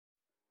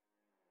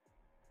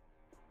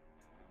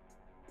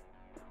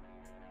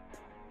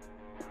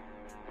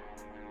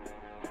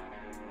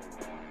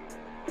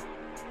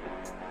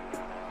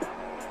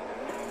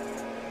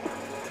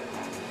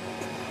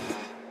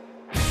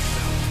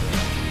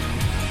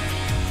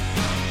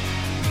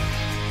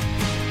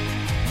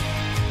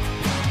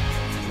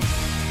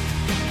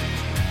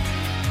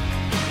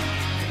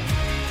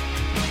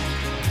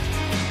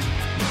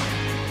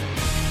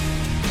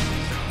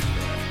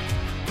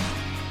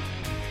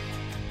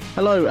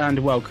Hello and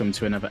welcome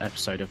to another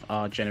episode of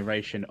Our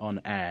Generation on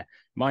Air.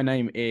 My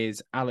name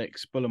is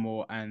Alex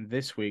Bullimore and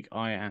this week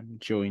I am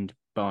joined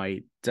by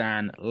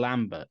Dan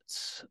Lambert.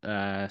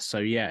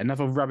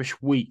 Another rubbish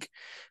week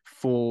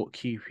for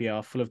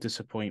QPR, full of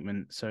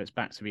disappointment. So it's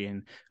back to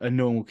being a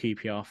normal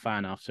QPR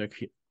fan after a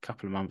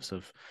couple of months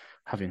of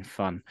having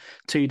fun.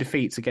 2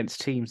 defeats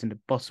against teams in the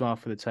bottom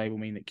half of the table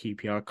mean that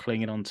QPR are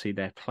clinging on to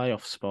their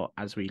playoff spot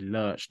as we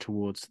lurch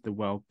towards the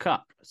World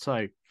Cup.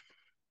 So,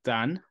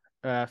 Dan,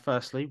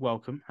 firstly,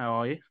 welcome. How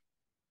are you?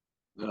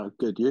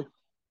 Good, you?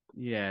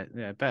 Yeah.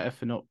 Better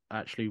for not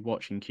actually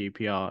watching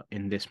QPR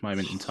in this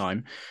moment in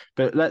time.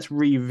 But let's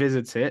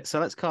revisit it. So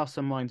let's cast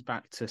our minds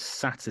back to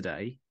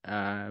Saturday.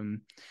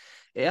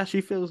 It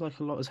actually feels like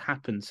a lot has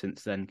happened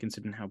since then,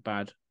 considering how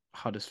bad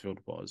Huddersfield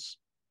was.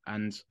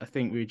 And I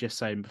think we were just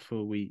saying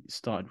before we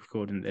started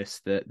recording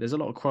this that there's a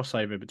lot of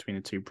crossover between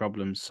the two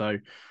problems. So,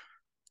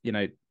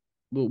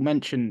 we'll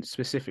mention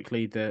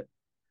specifically that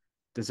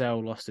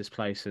Dazelle lost his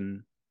place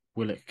and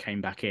Willock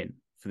came back in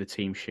for the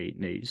team sheet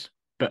news.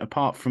 But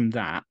apart from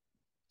that,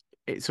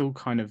 it's all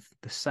kind of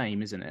the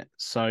same, isn't it?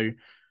 So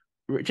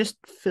just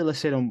fill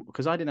us in on,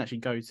 because I didn't actually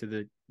go to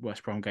the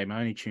West Brom game.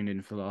 I only tuned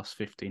in for the last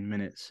 15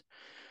 minutes.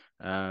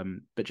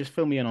 But just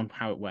fill me in on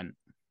how it went.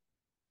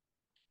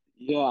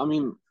 Yeah,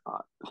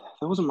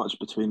 there wasn't much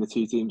between the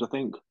two teams. I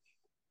think,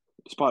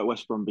 despite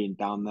West Brom being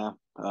down there,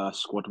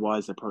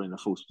 squad-wise, they're probably in a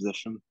false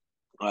position.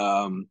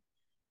 Um,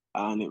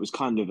 and it was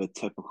kind of a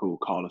typical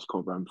Carlos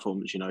Corberán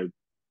performance.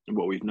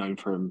 What we've known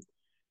from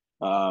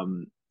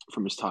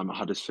his time at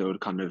Huddersfield,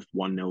 kind of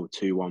 1-0,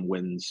 2-1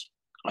 wins.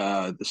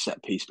 The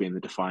set piece being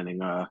the defining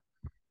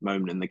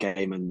moment in the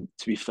game. And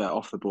to be fair,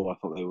 off the ball, I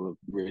thought they were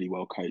really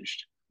well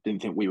coached.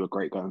 Didn't think we were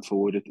great going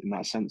forward in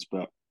that sense,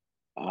 but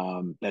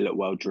they look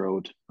well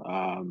drilled.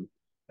 And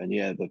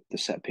yeah, the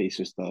set piece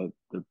is the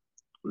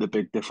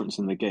big difference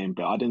in the game.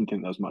 But I didn't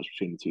think there was much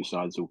between the two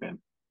sides all game.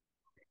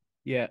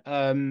 Yeah.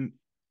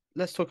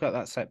 Let's talk about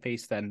that set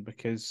piece then,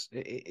 because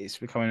it's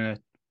becoming a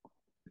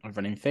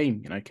running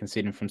theme,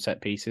 conceding from set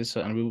pieces.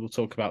 And we will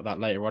talk about that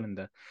later on in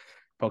the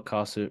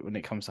podcast when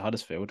it comes to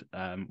Huddersfield,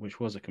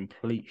 which was a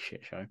complete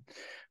shit show.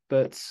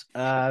 But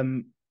I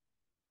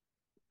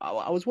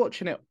was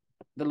watching it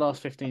the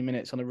last 15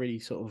 minutes on a really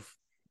sort of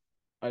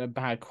a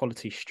bad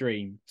quality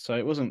stream. So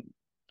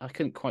I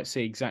couldn't quite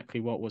see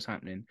exactly what was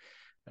happening.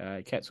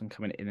 It kept on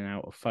coming in and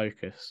out of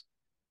focus.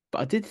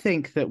 But I did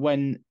think that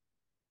when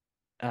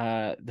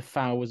the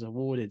foul was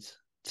awarded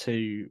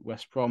to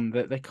West Brom,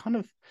 that they kind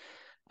of,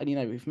 and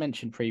we've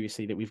mentioned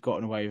previously that we've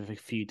gotten away with a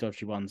few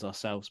dodgy ones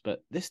ourselves,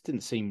 but this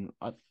didn't seem.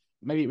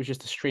 Maybe it was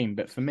just a stream,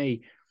 but for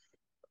me,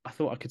 I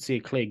thought I could see a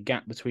clear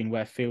gap between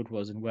where Field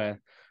was and where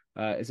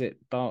is it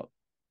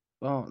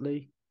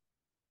Bartley?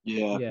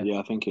 Yeah, Yeah, yeah,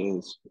 I think it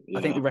is.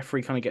 I think Yeah. the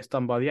referee kind of gets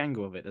done by the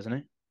angle of it, doesn't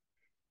he?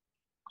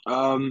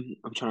 I'm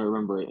trying to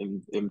remember it.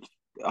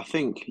 I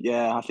think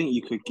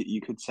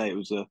you could say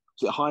was it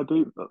a high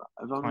boot? But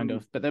if I Kind remember,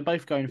 of, but they're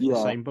both going for the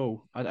yeah, same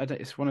ball.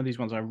 It's one of these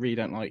ones I really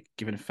don't like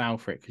giving a foul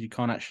for it because you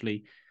can't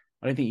actually.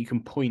 I don't think you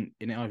can point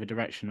in either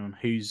direction on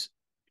who's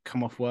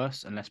come off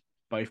worse unless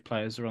both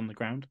players are on the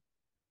ground.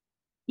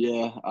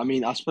 yeah.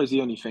 I suppose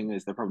the only thing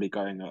is they're probably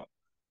going at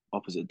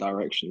opposite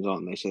directions,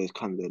 aren't they? So there's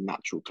kind of a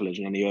natural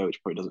collision anyway,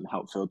 which probably doesn't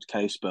help Field's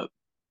case. But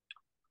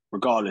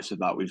regardless of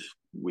that,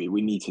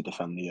 we need to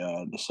defend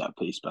the set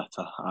piece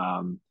better.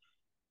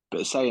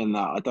 But saying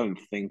that, I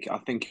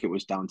think it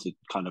was down to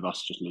kind of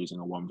us just losing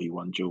a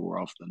 1v1 duel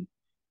rather than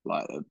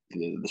like a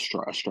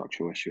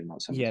structural issue in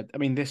that Yeah, sense. I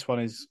mean, this one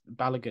is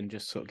Balogun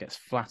just sort of gets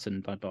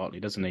flattened by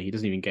Bartley, doesn't he? He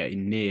doesn't even get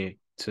in near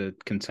to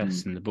Mm.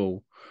 contesting the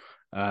ball.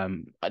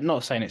 I'm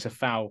not saying it's a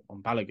foul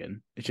on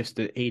Balogun. It's just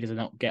that he does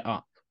not get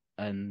up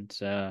and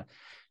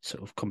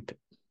sort of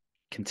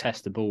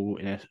contest the ball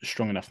in a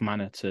strong enough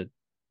manner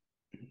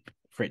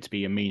for it to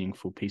be a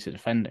meaningful piece of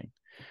defending.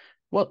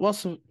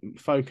 What's the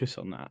focus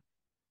on that?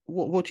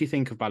 What do you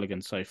think of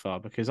Balogun so far?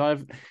 Because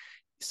I've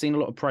seen a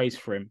lot of praise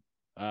for him,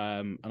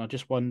 and I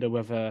just wonder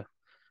whether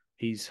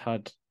he's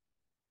had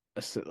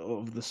sort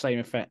of the same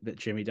effect that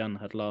Jimmy Dunn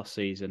had last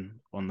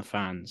season on the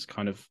fans.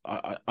 Kind of,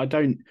 I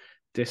don't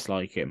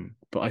dislike him,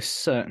 but I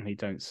certainly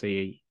don't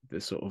see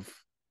the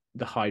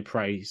high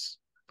praise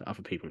that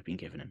other people have been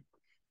giving him.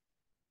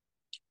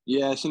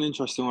 Yeah, it's an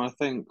interesting one. I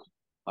think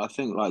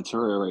like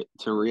to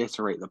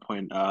reiterate the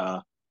point.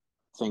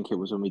 I think it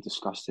was when we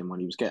discussed him when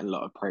he was getting a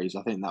lot of praise.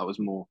 I think that was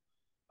more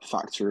a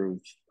factor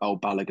of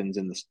Balogun's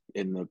in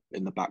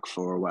the back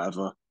four or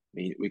whatever.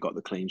 We got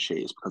the clean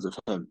sheet. It's because of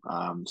him.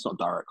 It's not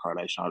direct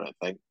correlation, I don't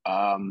think.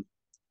 I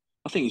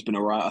think he's been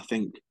all right. I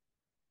think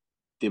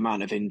the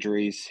amount of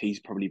injuries, he's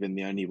probably been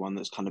the only one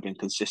that's kind of been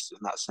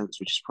consistent in that sense,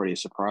 which is pretty a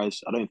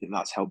surprise. I don't think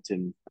that's helped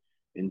him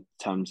in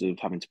terms of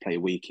having to play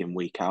week in,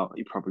 week out.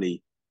 He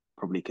probably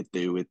could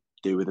do with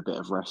a bit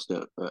of rest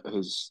at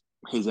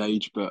his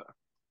age, but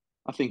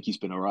I think he's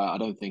been all right. I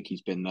don't think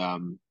he's been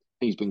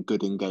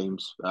good in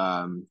games.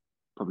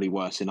 Probably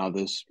worse in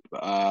others.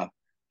 But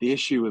the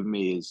issue with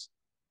me is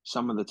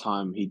some of the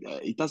time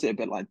he does it a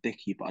bit like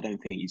Dicky, but I don't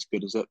think he's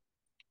good as it.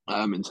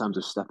 In terms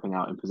of stepping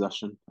out in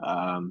possession.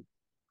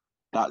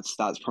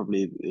 that's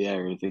probably the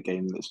area of the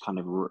game that's kind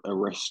of a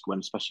risk when,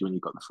 especially when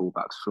you've got the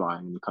fullbacks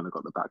flying, you kind of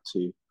got the back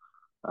two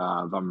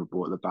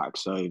vulnerable at the back.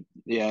 So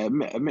yeah,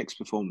 a mixed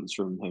performance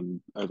from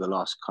him over the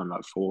last kind of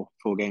like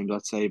four games,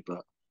 I'd say.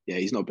 But yeah,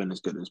 he's not been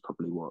as good as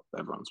probably what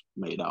everyone's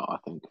made out, I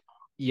think.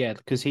 Yeah,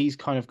 because he's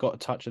kind of got a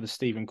touch of the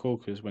Stephen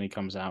Corkers when he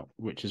comes out,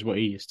 which is what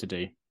he used to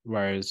do.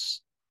 Whereas,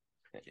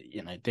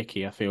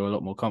 Dickey, I feel a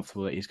lot more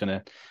comfortable that he's going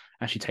to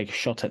actually take a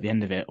shot at the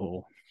end of it,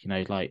 or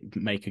like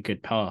make a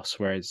good pass.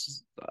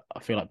 Whereas I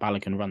feel like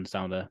Balogun runs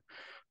down the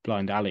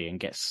blind alley and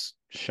gets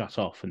shut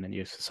off, and then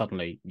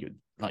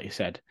like you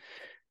said,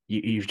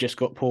 you've just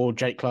got poor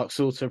Jake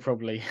Clark-Salter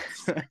probably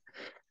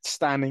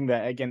standing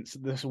there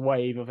against this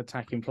wave of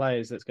attacking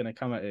players that's going to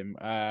come at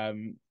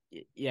him.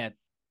 Yeah.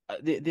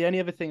 The only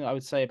other thing I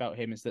would say about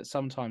him is that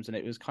sometimes, and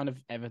it was kind of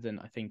evident,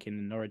 I think, in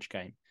the Norwich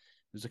game,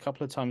 there's a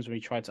couple of times when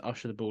he tried to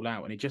usher the ball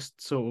out, and he just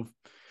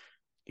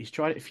he's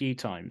tried it a few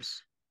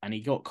times, and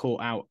he got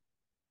caught out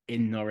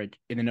in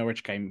the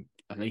Norwich game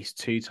at least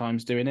two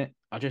times doing it.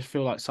 I just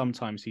feel like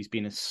sometimes he's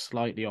been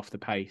slightly off the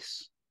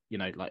pace.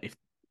 Like if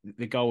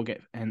the goal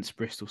against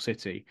Bristol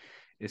City,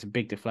 it's a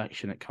big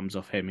deflection that comes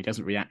off him. He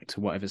doesn't react to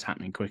whatever's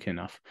happening quick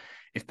enough.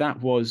 If that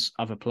was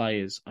other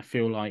players, I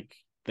feel like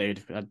they'd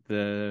have had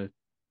the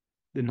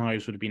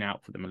knives would have been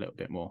out for them a little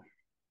bit more.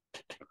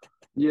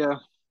 Yeah,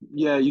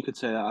 yeah, you could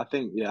say that. I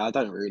think, yeah, I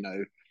don't really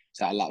know. Is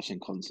that a lapse in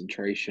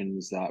concentration?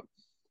 Is that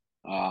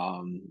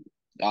um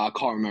I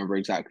can't remember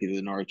exactly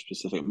the Norwich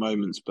specific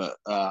moments, but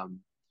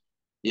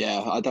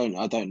yeah, I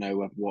don't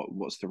know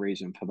what's the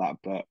reason for that,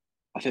 but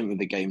I think with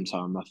the game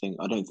time, I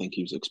don't think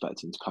he was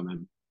expecting to come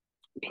in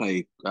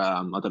play.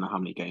 I don't know how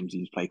many games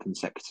he's played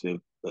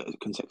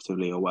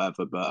consecutively or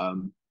whatever, but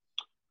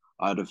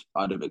I'd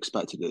have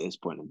expected at this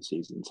point in the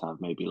season to have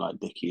maybe like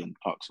Dickey and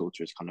Clark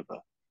Salter as kind of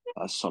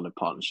a solid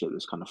partnership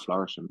that's kind of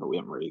flourishing, but we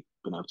haven't really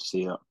been able to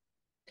see that.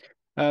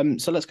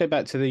 So let's go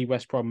back to the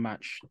West Brom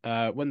match.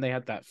 When they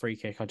had that free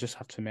kick, I just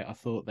have to admit, I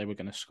thought they were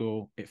going to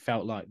score. It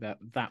felt like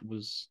that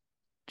was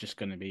just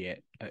going to be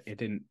it. It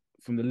didn't,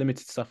 from the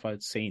limited stuff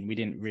I'd seen, we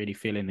didn't really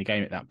feel in the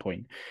game at that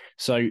point.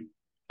 So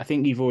I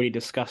think you've already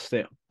discussed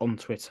it on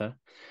Twitter.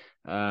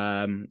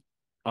 Um,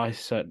 I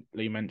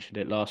certainly mentioned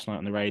it last night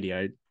on the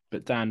radio.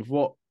 But Dan,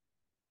 what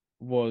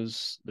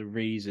was the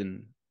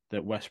reason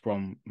that West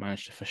Brom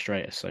managed to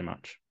frustrate us so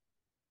much?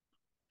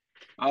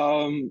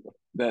 Um,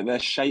 their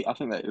shape. I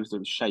think that it was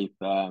the shape.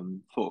 It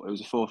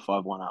was a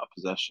 4-5-1 out of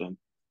possession,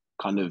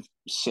 kind of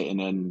sitting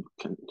in,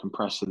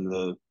 compressing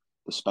the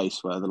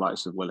space where the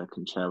likes of Willock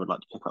and Chair would like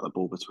to pick up the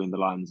ball between the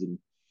lines and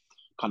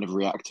kind of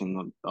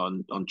reacting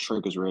on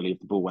triggers. Really, if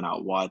the ball went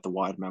out wide, the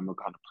wide men would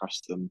kind of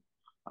press them.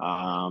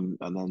 And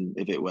then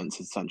if it went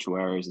to central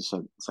areas,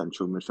 the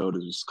central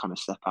midfielders just kind of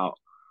step out.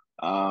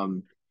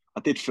 I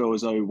did feel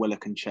as though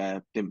Willock and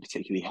Chair didn't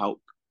particularly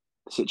help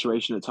the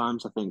situation at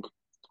times. I think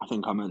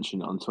I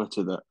mentioned it on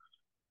Twitter that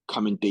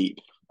coming deep,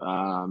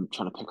 trying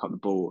to pick up the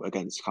ball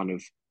against kind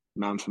of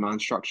man for man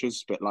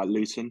structures, a bit like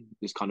Luton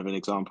is kind of an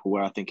example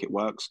where I think it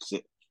works because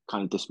it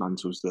kind of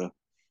dismantles the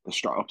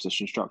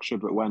opposition structure.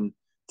 But when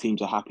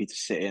teams are happy to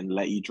sit in,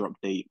 let you drop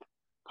deep,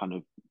 kind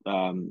of,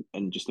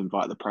 and just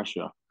invite the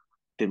pressure,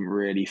 didn't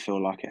really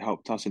feel like it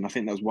helped us. And I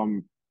think there was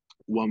one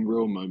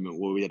real moment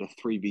where we had a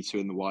 3v2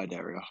 in the wide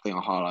area. I think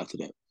I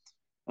highlighted it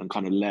and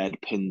kind of led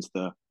pins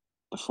the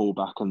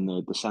fullback and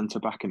the centre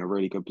back in a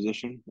really good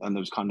position. And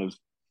there was kind of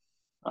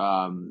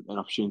an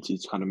opportunity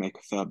to kind of make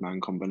a third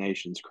man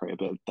combination to create a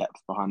bit of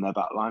depth behind their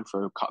back line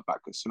for a cutback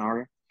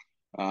scenario.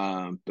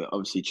 But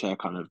obviously, Chair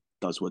kind of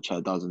does what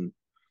Chair does and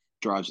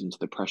drives into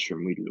the pressure,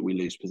 and we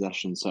lose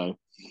possession. So, a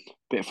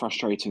bit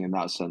frustrating in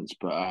that sense.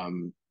 But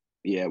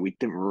yeah, we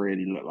didn't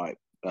really look like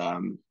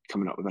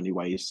coming up with any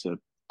ways to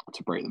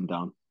break them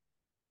down.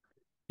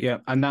 Yeah,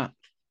 and that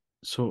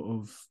sort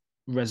of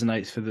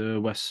resonates for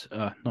the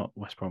not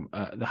West Brom,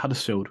 the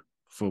Huddersfield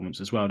performance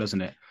as well,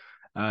 doesn't it?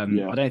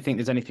 Yeah, I don't think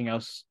there's anything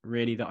else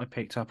really that I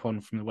picked up on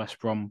from the West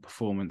Brom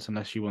performance,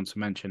 unless you want to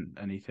mention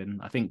anything.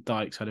 I think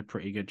Dykes had a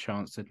pretty good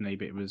chance, didn't he?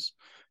 But it was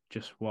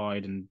just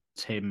wide, and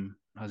Tim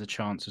has a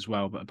chance as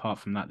well. But apart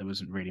from that, there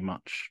wasn't really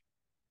much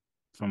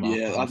from our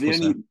yeah. half, The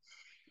was only there?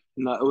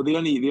 No, well, the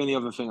only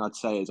other thing I'd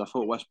say is I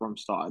thought West Brom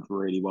started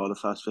really well the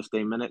first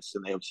 15 minutes,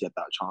 and they obviously had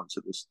that chance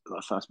at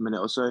the first minute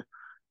or so.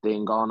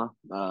 Dean Garner,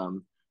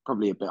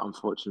 probably a bit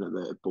unfortunate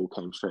that the ball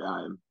came straight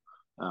at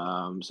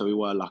him. So we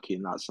were lucky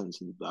in that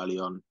sense early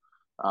on.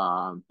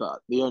 But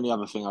the only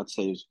other thing I'd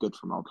say was good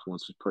from our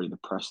performance was probably the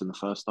press in the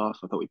first half.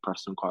 I thought we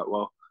pressed them quite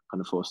well,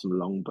 kind of forced them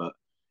along, but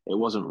it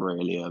wasn't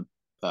really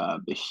a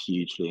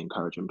hugely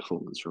encouraging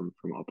performance from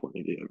our point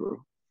of view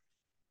overall.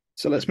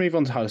 So let's move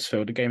on to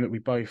Huddersfield, a game that we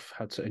both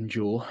had to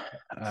endure.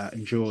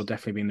 Endure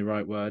definitely being the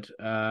right word.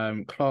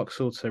 Clark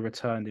Salter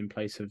returned in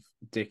place of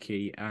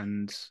Dickey,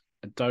 and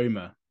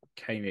Adoma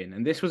came in.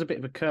 And this was a bit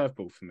of a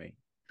curveball for me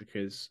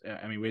because,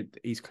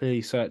 he's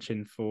clearly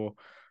searching for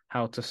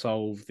how to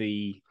solve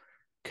the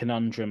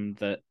conundrum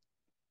that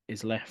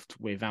is left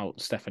without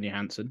Stefan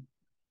Johansson.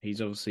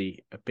 He's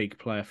obviously a big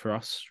player for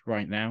us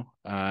right now.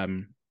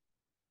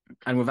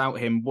 And without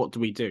him, what do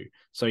we do?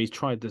 So he's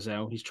tried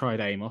Dazelle, he's tried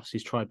Amos,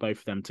 he's tried both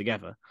of them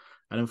together.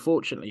 And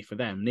unfortunately for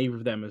them, neither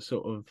of them has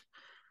sort of,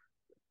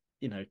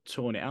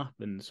 torn it up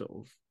and sort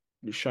of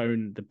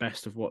shown the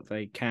best of what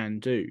they can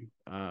do.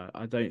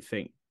 I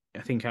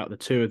think out of the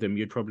two of them,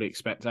 you'd probably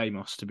expect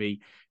Amos to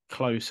be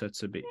closer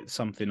to be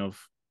something of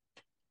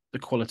the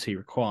quality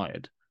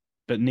required,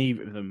 but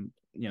neither of them,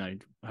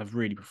 have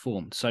really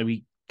performed. So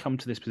we come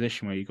to this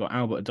position where you've got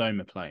Albert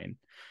Adoma playing,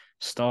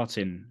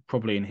 starting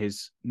probably in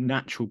his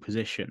natural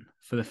position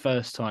for the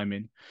first time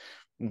in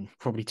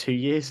probably 2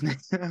 years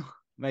now,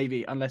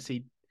 maybe, unless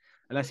he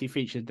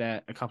featured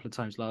there a couple of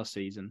times last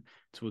season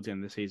towards the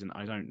end of the season.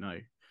 I don't know.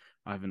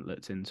 I haven't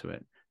looked into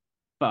it.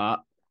 But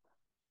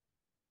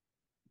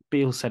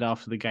Beale said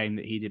after the game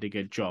that he did a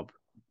good job.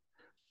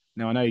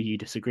 Now, I know you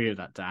disagree with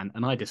that, Dan,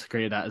 and I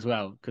disagree with that as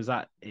well, because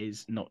that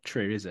is not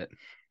true, is it?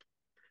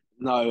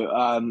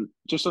 No,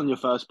 just on your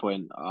first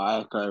point, I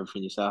echo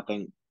everything you say. I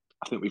think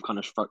we've kind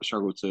of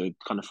struggled to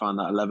kind of find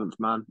that 11th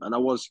man, and I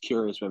was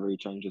curious whether he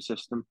changed the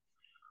system.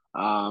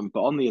 But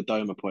on the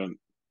Adoma point,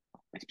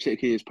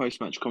 particularly his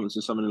post-match comments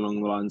and something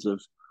along the lines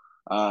of,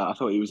 I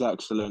thought he was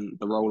excellent.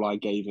 The role I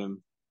gave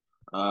him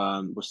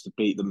was to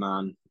beat the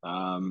man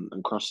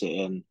and cross it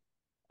in,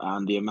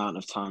 and the amount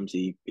of times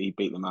he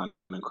beat the man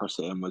and crossed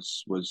it in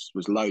was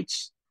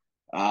loads.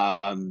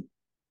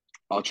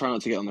 I'll try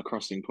not to get on the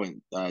crossing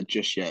point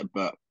just yet,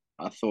 but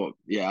I thought,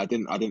 yeah, I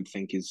didn't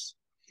think his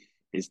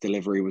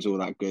delivery was all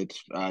that good.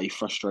 He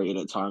frustrated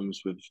at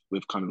times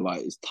with kind of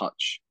like his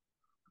touch.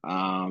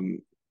 Um,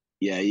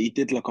 yeah, he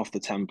did look off the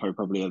tempo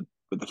probably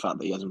with the fact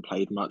that he hasn't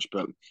played much,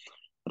 but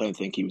I don't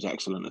think he was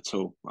excellent at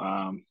all.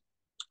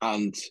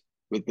 And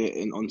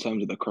on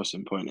terms of the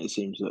crossing point, it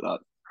seems that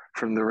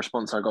from the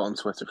response I got on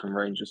Twitter from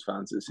Rangers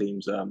fans, it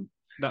seems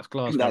That's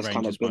Glasgow that's kind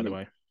Rangers, of by the been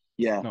way,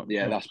 yeah not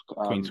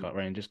Queen's Park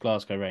Rangers,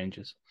 Glasgow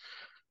Rangers.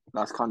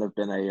 that's kind of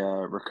been a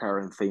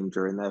recurring theme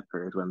during their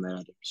period when they had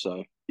him.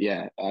 So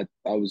yeah, I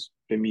was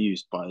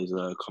bemused by his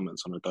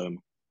comments on the dome.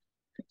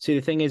 See,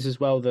 the thing is, as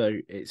well, though,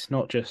 it's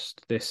not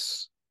just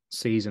this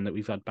season that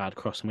we've had bad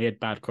crossing. We had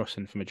bad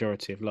crossing for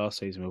majority of last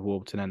season with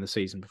Warburton and the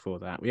season before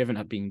that. We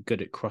haven't been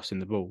good at crossing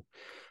the ball,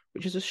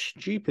 which is a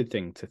stupid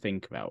thing to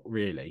think about,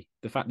 really.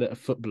 The fact that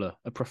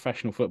a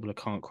professional footballer,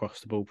 can't cross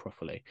the ball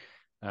properly,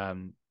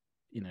 um,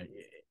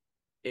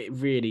 it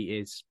really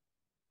is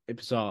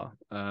bizarre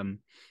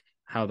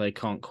how they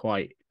can't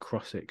quite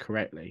cross it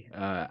correctly.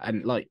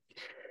 And like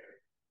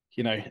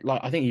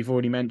I think you've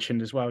already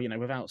mentioned as well,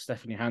 without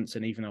Stephanie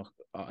Hansen, even our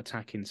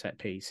attacking set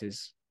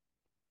pieces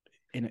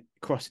in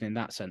crossing in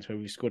that sense, where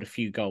we've scored a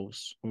few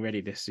goals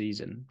already this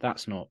season,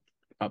 that's not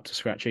up to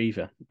scratch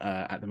either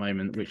at the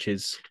moment, which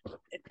is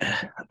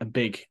a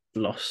big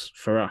loss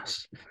for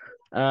us.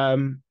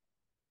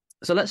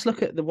 So let's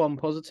look at the one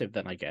positive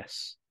then, I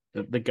guess.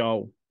 The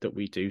goal that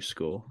we do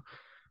score.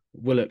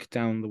 Willock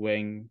down the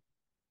wing,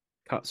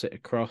 cuts it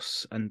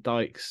across, and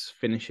Dykes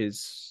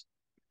finishes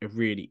a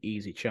really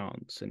easy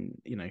chance. And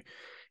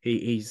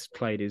he's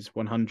played his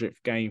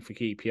 100th game for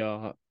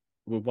QPR.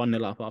 We're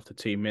 1-0 up after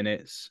 2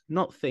 minutes,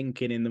 not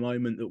thinking in the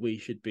moment that we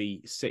should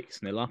be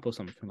 6-0 up or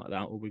something like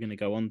that, or we're going to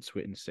go on to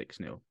it in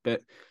 6-0.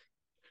 But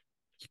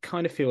you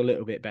kind of feel a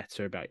little bit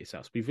better about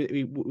yourselves.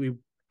 We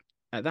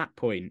at that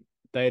point,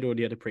 they had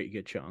already had a pretty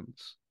good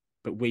chance,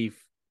 but we've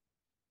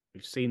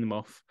seen them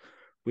off.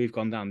 We've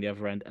gone down the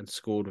other end and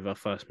scored with our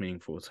first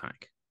meaningful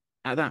attack.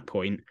 At that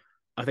point,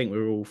 I think we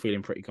were all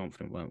feeling pretty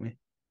confident, weren't we?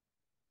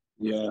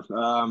 Yeah.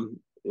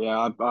 I'm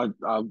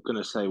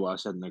gonna say what I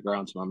said in the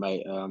ground to my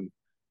mate.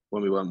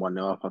 When we went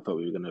 1-0 up, I thought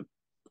we were gonna.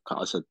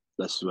 I said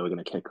this is where we're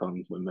gonna kick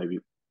on when maybe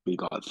we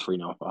got like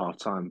 3-0 up at half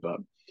time, but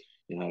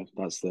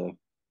that's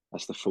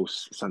the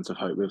false sense of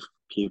hope with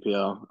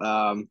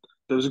QPR.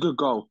 There was a good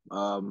goal.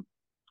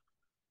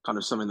 Kind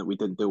of something that we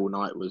didn't do all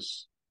night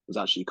was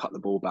actually cut the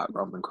ball back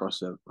rather than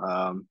cross it.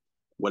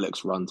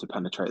 Willock's run to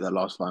penetrate their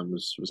last line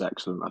was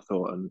excellent, I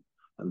thought,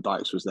 and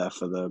Dykes was there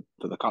for the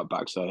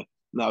cutback. So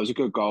no, it was a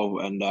good goal,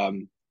 and I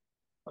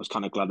was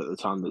kind of glad at the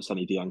time that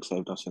Senny Dieng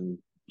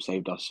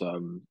saved us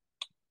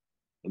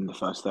in the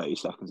first 30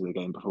 seconds of the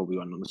game before we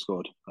went on and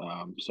scored.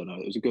 So no,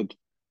 it was a good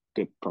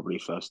probably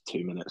first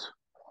 2 minutes.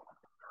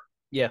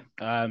 Yeah,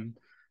 and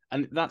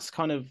that's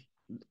kind of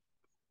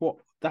what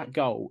that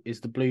goal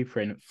is, the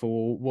blueprint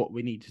for what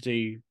we need to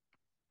do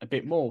a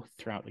bit more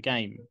throughout the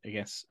game, I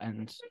guess,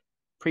 and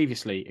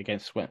previously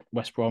against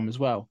West Brom as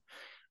well.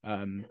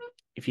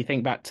 If you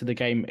think back to the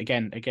game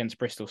again against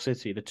Bristol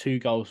City, the two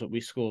goals that we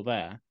score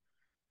there,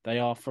 they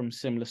are from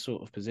similar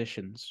sort of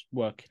positions,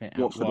 working it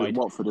out wide.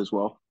 Watford as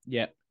well.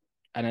 Yeah,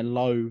 and a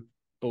low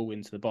ball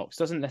into the box.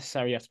 Doesn't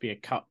necessarily have to be a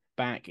cut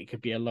back. It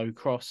could be a low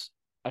cross.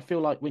 I feel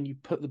like when you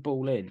put the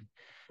ball in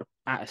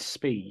at a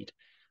speed,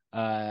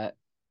 and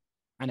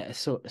at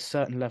a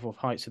certain level of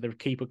height, so the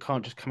keeper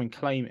can't just come and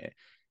claim it.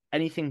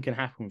 Anything can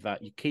happen with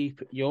that. You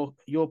keep your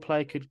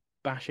player could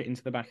bash it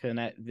into the back of the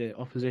net. The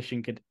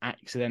opposition could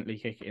accidentally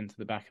kick it into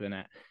the back of the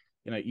net.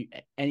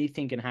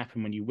 Anything can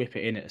happen when you whip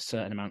it in at a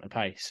certain amount of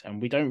pace,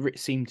 and we don't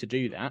seem to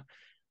do that.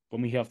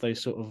 when we have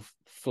those sort of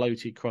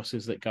floaty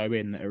crosses that go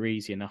in that are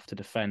easy enough to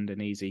defend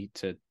and easy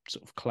to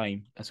sort of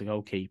claim as a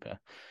goalkeeper.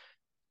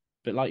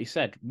 But like you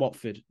said,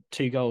 Watford,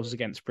 2 goals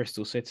against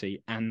Bristol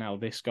City, and now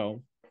this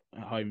goal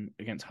at home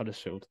against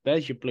Huddersfield.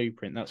 There's your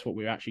blueprint. That's what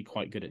we're actually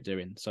quite good at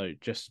doing. So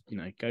just,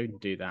 go and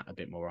do that a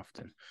bit more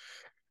often,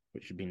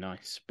 which would be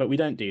nice. But we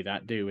don't do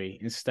that, do we?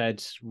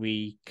 Instead,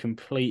 we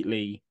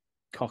completely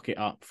cock it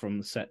up from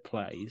the set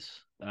plays.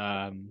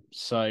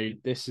 So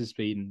this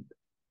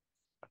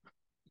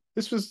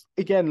was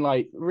again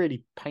like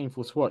really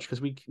painful to watch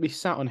because we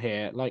sat on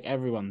here like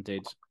everyone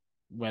did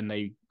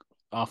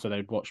after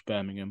they'd watched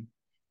Birmingham,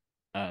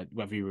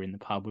 whether you were in the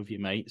pub with your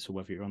mates or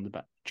whether you're on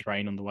the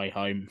train on the way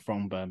home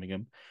from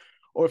Birmingham,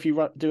 or if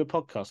you do a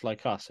podcast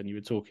like us and you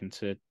were talking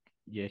to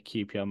your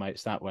QPR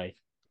mates that way.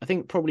 I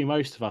think probably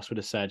most of us would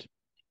have said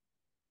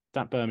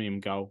that Birmingham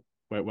goal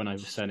where it went over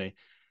Senny,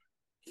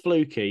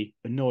 fluky,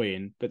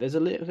 annoying, but there's a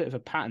little bit of a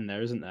pattern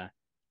there, isn't there?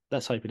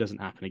 Let's hope it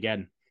doesn't happen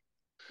again.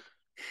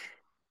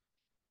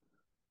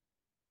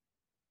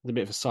 There's a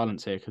bit of a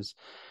silence here because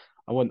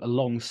I want a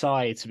long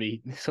sigh to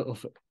be sort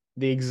of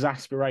the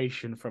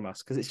exasperation from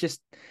us because it's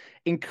just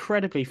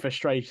incredibly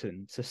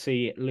frustrating to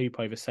see it loop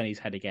over Senny's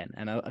head again.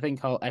 And I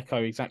think I'll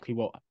echo exactly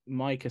what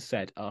Micah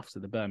said after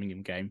the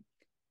Birmingham game.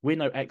 We're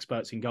no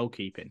experts in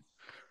goalkeeping.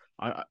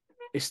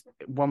 It's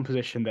one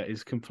position that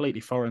is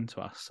completely foreign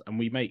to us, and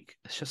we make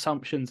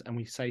assumptions and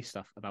we say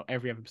stuff about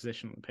every other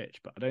position on the pitch.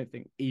 But I don't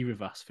think either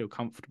of us feel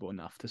comfortable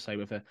enough to say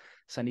whether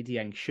Senny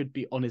Dieng should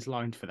be on his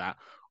line for that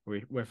or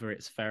whether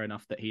it's fair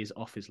enough that he is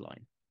off his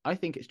line. I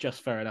think it's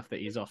just fair enough that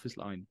he's off his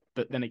line.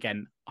 But then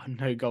again, I'm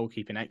no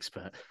goalkeeping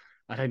expert.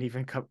 I don't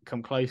even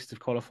come close to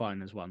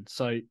qualifying as one.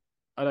 So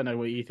I don't know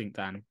what you think,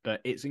 Dan, but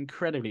it's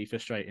incredibly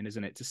frustrating,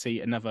 isn't it, to see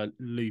another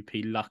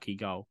loopy, lucky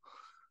goal.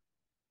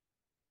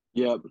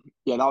 Yeah,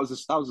 yeah, that was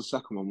the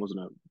second one,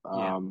 wasn't it?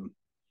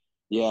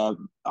 Yeah.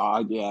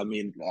 I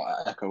mean,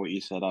 I echo what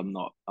you said. I'm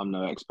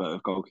no expert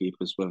of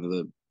goalkeepers.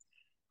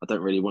 I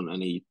don't really want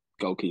any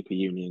goalkeeper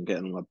union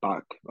getting on my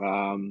back.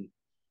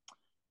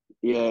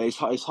 Yeah,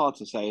 it's hard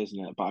to say, isn't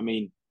it? But I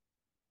mean,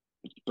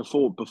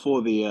 before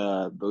the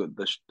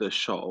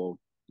shot or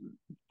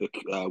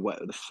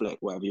the flick,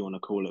 whatever you want to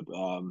call it,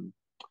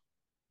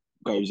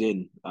 goes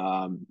in,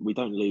 we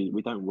don't lose.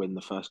 We don't win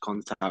the first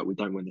contact. We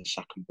don't win the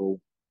second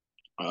ball.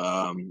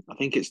 I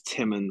think it's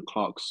Tim and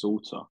Clark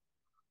Salter.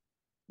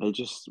 They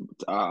just,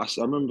 I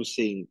remember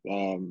seeing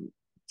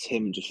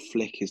Tim just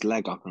flick his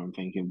leg up, and I'm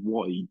thinking,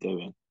 what are you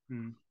doing?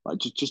 Mm. Like,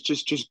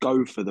 just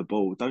go for the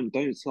ball. Don't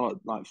start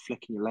like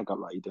flicking your leg up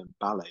like you're doing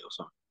ballet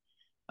or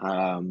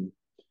something.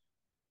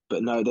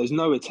 But no, there's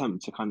no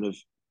attempt to kind of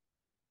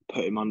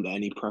put him under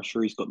any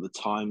pressure. He's got the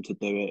time to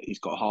do it. He's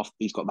got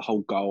the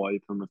whole goal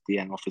open with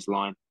Dieng off his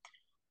line.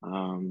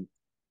 Um,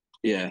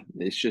 yeah,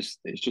 it's just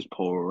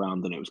poor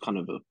around, and it was kind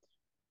of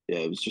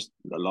it was just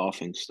a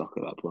laughing stock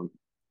at that point.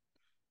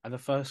 And the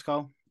first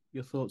goal,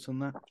 your thoughts on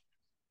that?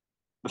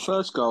 The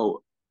first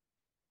goal,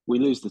 we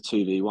lose the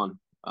 2v1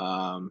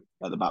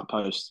 at the back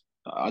post.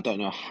 I don't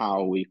know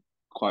how we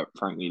quite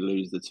frankly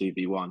lose the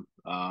 2v1.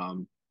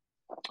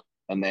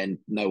 And then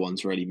no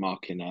one's really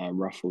marking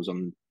Ruffles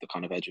on the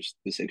kind of edge of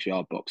the 6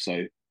 yard box.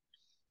 So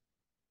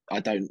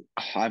I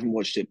haven't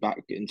watched it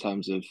back in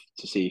terms of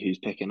to see who's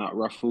picking up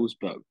Ruffles,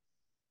 but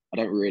I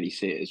don't really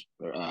see it as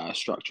a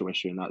structural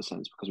issue in that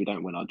sense because we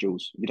don't win our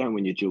duels. If you don't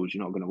win your duels,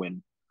 you're not going to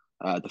win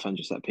defend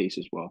your set piece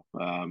as well.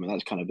 And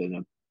that's kind of been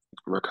a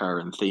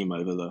recurring theme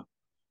over the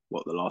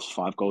last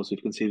 5 goals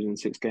we've conceded in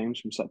 6 games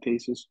from set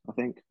pieces, I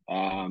think.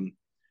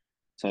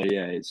 So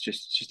yeah, it's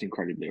just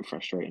incredibly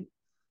frustrating.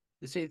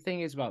 The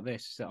thing is about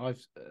this is that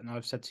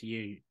I've said to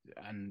you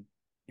and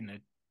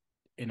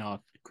in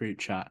our group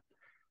chat,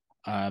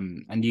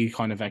 and you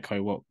kind of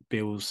echo what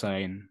Bill's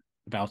saying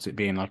about it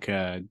being like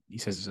he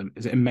says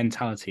is it a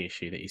mentality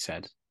issue that he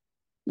said?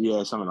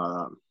 Yeah, something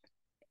like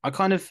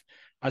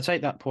I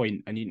take that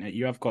point, and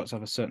you have got to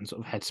have a certain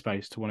sort of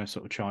headspace to want to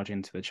sort of charge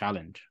into the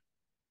challenge,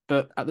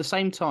 but at the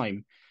same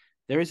time,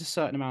 there is a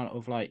certain amount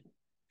of like,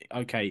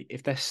 okay,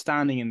 if they're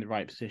standing in the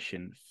right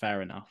position,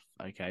 fair enough.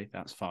 Okay,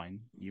 that's fine.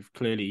 They're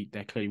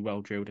clearly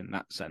well drilled in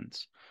that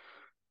sense.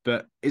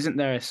 But isn't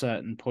there a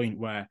certain point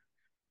where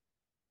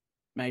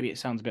maybe it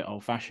sounds a bit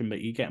old fashioned,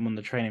 but you get them on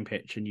the training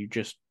pitch and you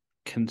just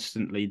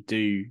constantly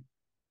do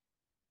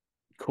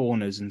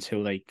corners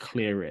until they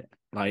clear it?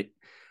 Like,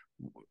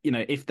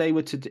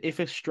 if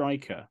a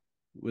striker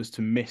was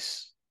to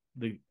miss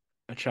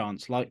a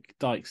chance like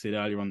Dykes did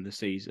earlier on in the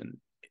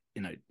season,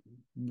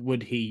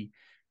 would he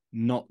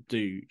not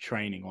do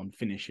training on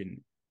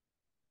finishing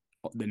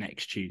the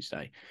next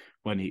Tuesday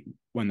when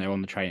they're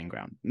on the training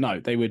ground? No,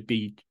 they would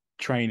be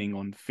training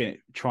on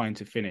trying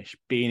to finish,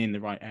 being in the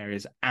right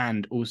areas,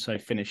 and also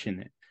finishing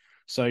it.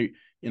 So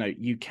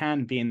you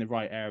can be in the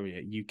right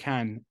area. You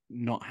can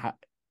not have,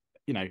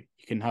 you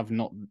can have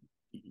not,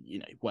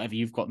 whatever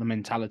you've got the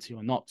mentality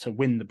or not to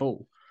win the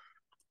ball.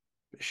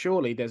 But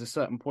surely there's a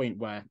certain point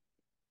where,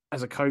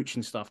 as a coach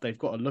and stuff, they've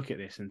got to look at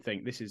this and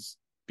think this is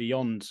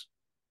beyond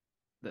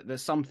that.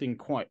 There's something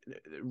quite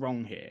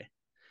wrong here,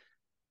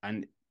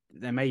 and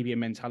there may be a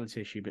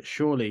mentality issue, but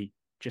surely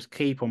just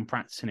keep on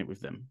practicing it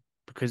with them,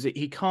 because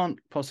he can't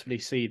possibly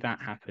see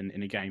that happen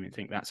in a game and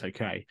think that's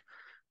okay.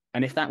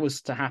 And if that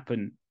was to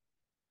happen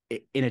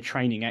in a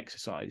training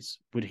exercise,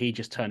 would he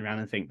just turn around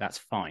and think that's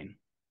fine?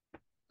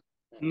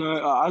 No,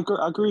 I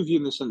agree with you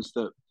in the sense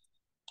that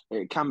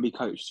it can be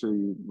coached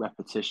through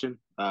repetition,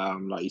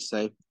 like you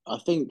say. I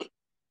think,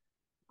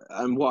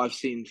 and what I've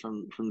seen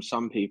from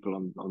some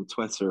people on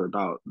Twitter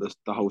about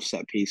the whole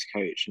set piece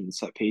coach and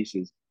set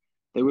pieces,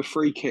 they were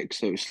free kicks,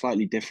 so it was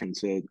slightly different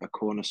to a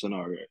corner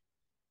scenario.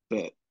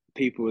 But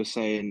people were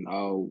saying,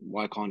 "Oh,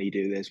 why can't he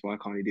do this? Why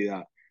can't he do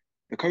that?"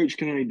 The coach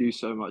can only do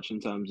so much in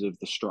terms of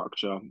the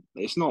structure.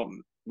 It's not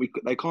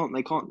they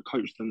can't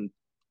coach them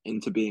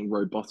into being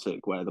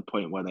robotic, where the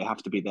point where they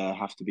have to be there,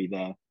 have to be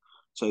there.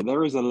 So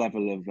there is a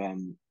level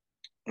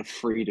of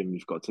freedom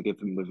you've got to give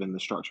them within the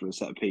structure of a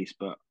set piece.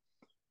 But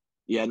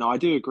yeah, no, I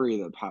do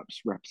agree that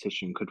perhaps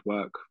repetition could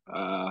work.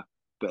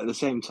 But at the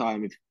same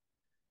time, if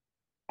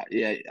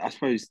yeah, I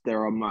suppose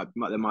there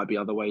might be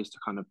other ways to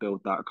kind of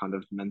build that kind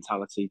of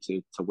mentality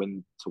to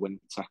win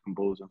second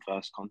balls and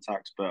first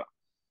contacts. But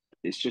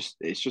it's just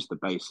the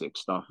basic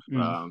stuff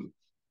Mm.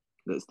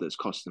 that's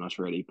costing us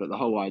really. But the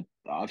whole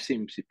I've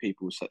seen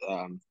people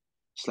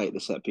slate the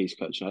set piece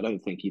coach, and I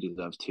don't think he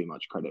deserves too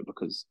much credit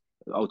because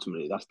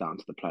ultimately that's down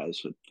to the players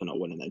for not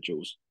winning their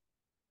duels.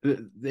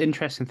 The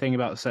interesting thing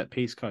about the set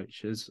piece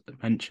coach, as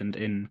mentioned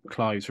in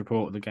Clive's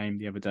report of the game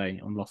the other day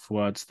on Loft for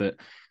Words, that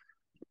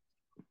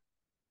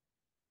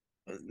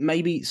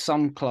maybe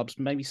some clubs,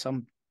 maybe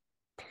some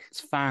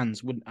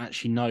fans wouldn't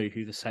actually know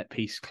who the set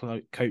piece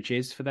coach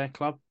is for their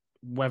club,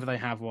 whether they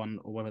have one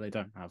or whether they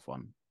don't have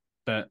one.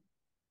 But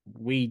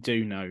we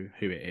do know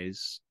who it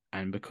is.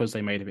 And because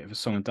they made a bit of a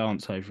song and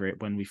dance over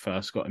it when we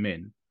first got him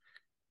in,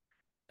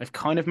 they've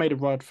kind of made a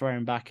rod for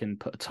him back and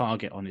put a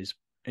target on his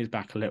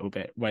back a little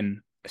bit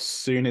when as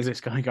soon as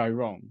it's going to go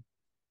wrong,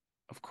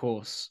 of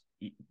course,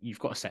 you've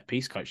got a set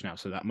piece coach now.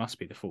 So that must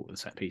be the fault of the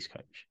set piece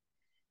coach.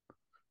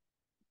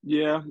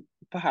 Yeah,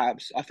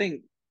 perhaps. I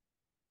think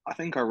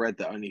I read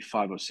that only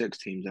 5 or 6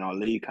 teams in our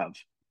league have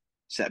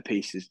set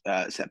piece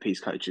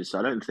coaches. So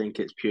I don't think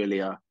it's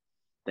purely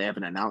they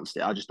haven't announced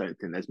it. I just don't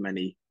think there's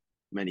many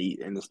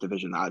in this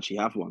division that actually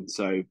have one.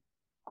 So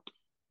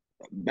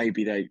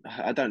maybe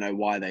I don't know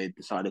why they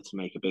decided to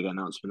make a big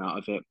announcement out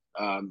of it.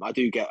 I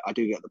do get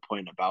the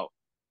point about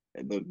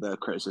the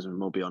criticism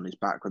will be on his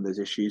back when there's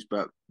issues,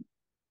 but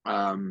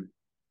um,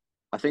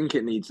 I think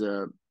it needs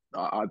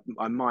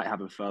I might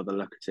have a further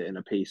look at it in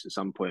a piece at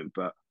some point,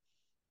 but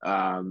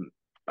um,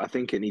 I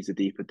think it needs a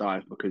deeper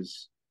dive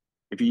because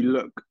if you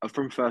look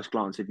from first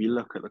glance, if you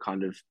look at the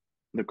kind of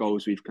the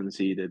goals we've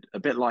conceded,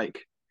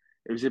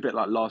 it was a bit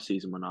like last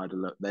season when I had a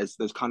look. There's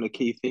kind of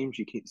key themes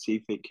you can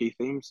see key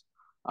themes,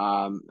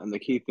 and the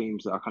key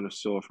themes that I kind of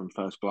saw from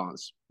first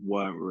glance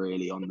weren't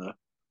really on the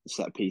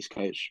set piece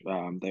coach.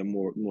 They're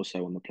more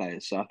so on the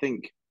players. So I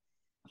think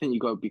you've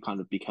got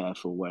to be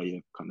careful where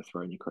you're kind of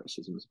throwing your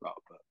criticisms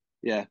about. But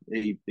yeah,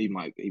 he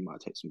might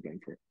take some blame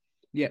for it.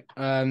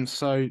 Yeah.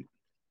 So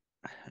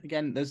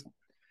again,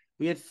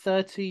 we had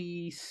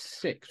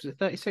 36, was it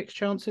 36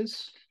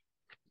 chances?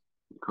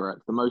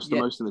 Correct. The Yeah,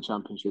 most in the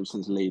championship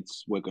since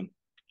Leeds, Wigan.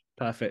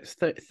 perfect.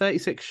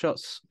 36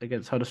 shots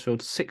against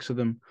Huddersfield. 6 of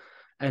them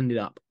ended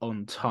up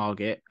on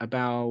target.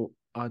 About,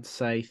 I'd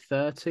say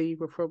 30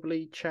 were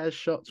probably Chaz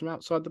shots from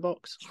outside the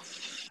box.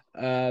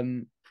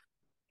 Um,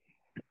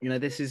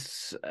 this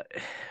is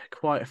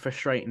quite a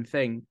frustrating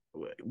thing.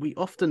 We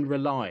often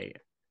rely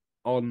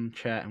on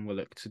Chair and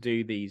Willock to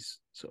do these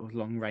sort of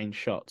long range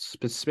shots,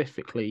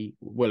 specifically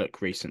Willock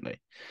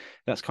recently.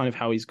 That's kind of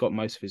how he's got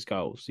most of his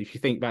goals. If you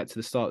think back to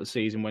the start of the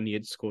season when he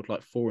had scored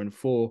like 4 and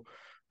 4,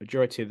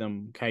 majority of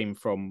them came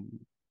from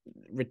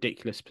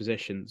ridiculous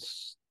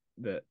positions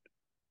that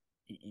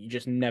you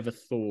just never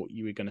thought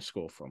you were going to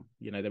score from.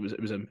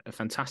 It was a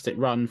fantastic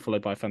run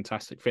followed by a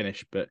fantastic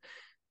finish, but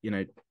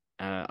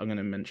I'm going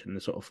to mention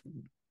the sort of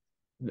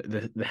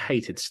the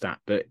hated stat,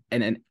 but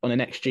on an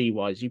XG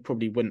wise, you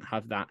probably wouldn't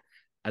have that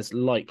as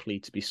likely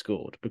to be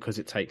scored because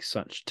it takes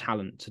such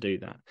talent to do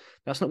that.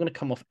 That's not going to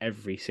come off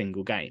every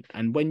single game.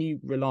 And when you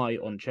rely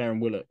on Chair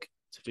and Willock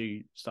to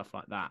do stuff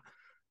like that,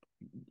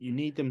 you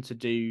need them to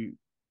do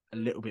a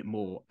little bit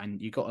more,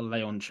 and you got to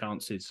lay on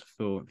chances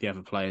for the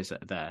other players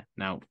that are there.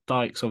 Now,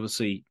 Dykes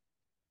obviously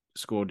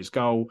scored his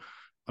goal.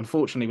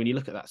 Unfortunately, when you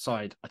look at that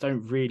side, I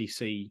don't really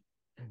see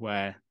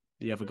where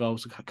the other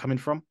goals are coming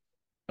from.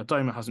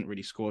 Adoma hasn't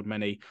really scored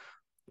many.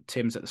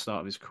 Tim's at the start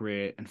of his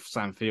career, and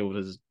Sam Field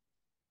has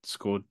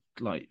scored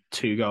like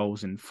 2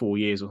 goals in 4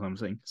 years or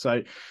something.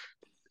 So,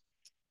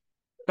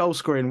 goal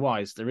scoring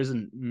wise, there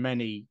isn't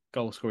many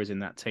goal scorers in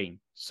that team.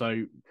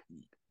 So,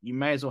 you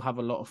may as well have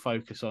a lot of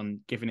focus on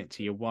giving it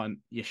to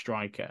your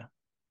striker.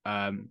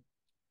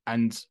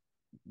 And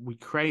we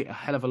create a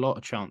hell of a lot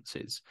of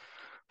chances.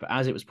 But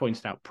as it was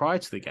pointed out prior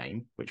to the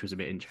game, which was a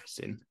bit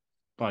interesting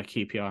by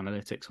QPR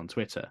Analytics on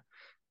Twitter,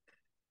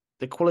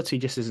 the quality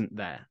just isn't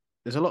there.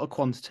 There's a lot of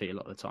quantity a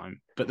lot of the time,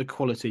 but the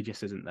quality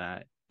just isn't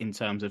there in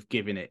terms of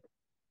giving it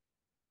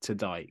to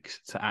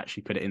Dykes to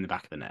actually put it in the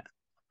back of the net.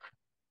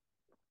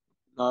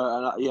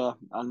 Yeah,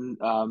 and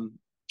I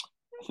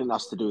think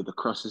that's to do with the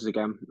crosses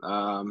again.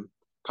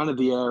 Kind of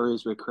the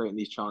areas we're creating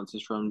these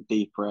chances from,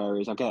 deeper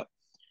areas. I get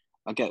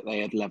they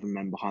had 11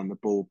 men behind the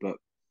ball, but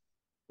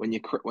when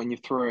you're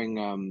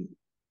throwing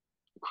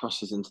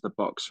crosses into the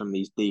box from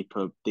these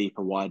deeper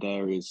wide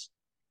areas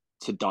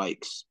to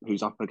Dykes,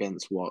 who's up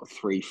against what,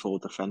 3, 4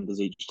 defenders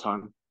each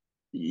time,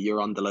 you're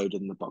underloaded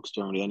in the box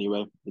generally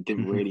anyway. It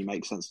didn't Mhm. really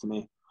make sense to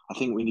me. I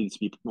think we need to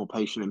be more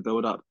patient in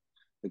build up.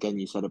 Again,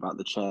 you said about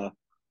the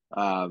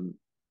um,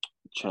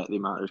 chair, the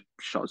amount of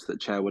shots that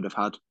Chair would have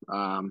had.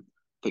 I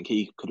think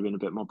he could have been a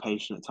bit more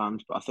patient at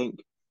times, but I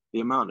think the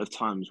amount of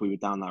times we were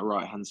down that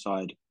right hand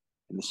side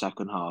in the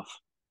second half,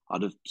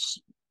 I'd have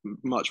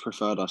much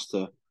preferred us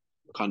to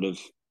kind of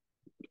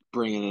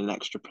bring in an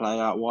extra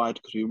player out wide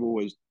because we were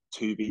always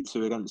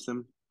 2v2 against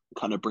them.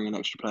 Kind of bring an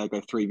extra player,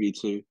 go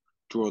 3v2,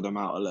 draw them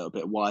out a little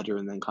bit wider,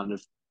 and then kind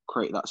of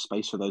create that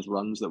space for those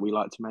runs that we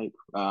like to make.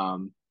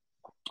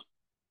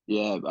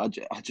 Yeah,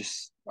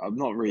 I'm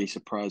not really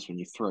surprised when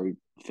you throw.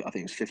 I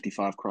think it's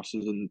 55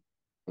 crosses in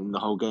the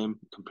whole game,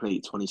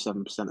 complete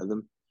 27% of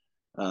them.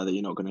 That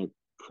you're not going to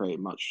create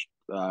much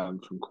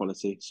from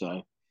quality.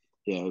 So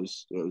yeah, it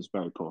was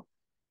very poor.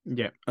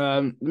 Yeah.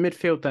 The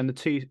midfield then, the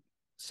two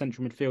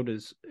central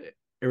midfielders,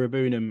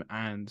 Irabunum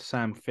and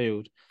Sam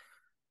Field.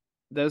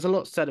 There's a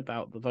lot said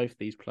about both of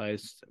these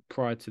players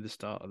prior to the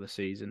start of the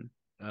season.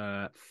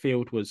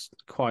 Field was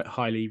quite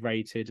highly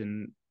rated,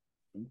 and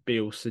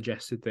Beale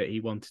suggested that he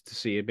wanted to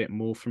see a bit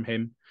more from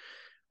him.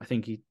 I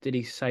think he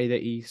say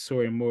that he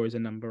saw him more as a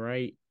number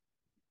 8.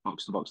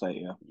 Box to box 8,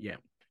 yeah. Yeah.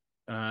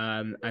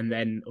 And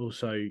then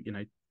also,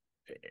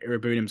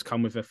 Irabunim's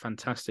come with a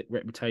fantastic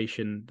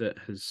reputation that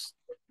has,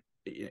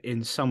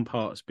 in some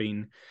parts,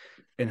 been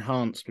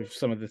enhanced with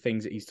some of the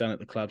things that he's done at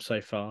the club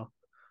so far.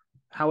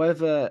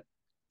 However,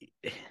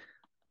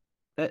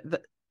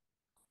 that,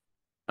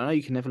 I know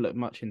you can never look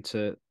much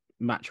into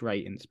match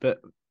ratings, but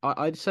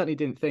I certainly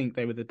didn't think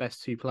they were the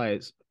best two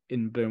players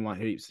in Blue and White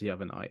Hoops the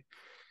other night.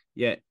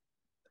 Yet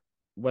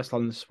West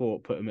London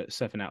Sport put them at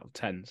 7 out of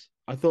 10s.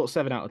 I thought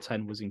 7 out of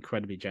 10 was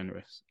incredibly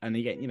generous, and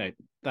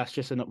that's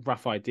just a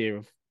rough idea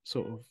of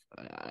sort of,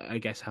 I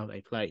guess, how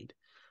they played.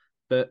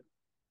 But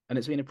and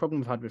it's been a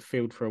problem I've had with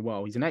Field for a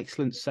while. He's an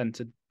excellent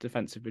centre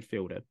defensive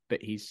midfielder,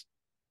 but his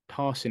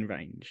passing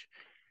range,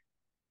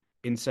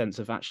 in sense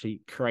of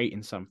actually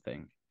creating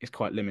something, is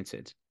quite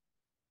limited.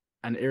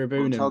 And Well,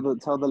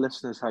 Irabunum, tell the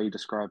listeners how you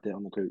described it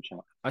on the group chat.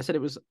 I said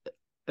it was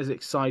as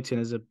exciting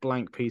as a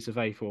blank piece of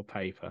A4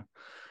 paper.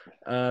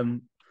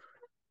 Um,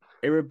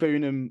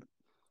 Irabunum,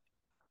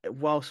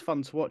 whilst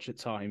fun to watch at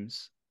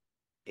times,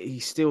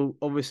 he still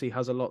obviously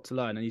has a lot to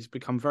learn, and he's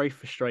become very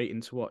frustrating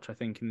to watch, I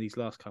think, in these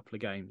last couple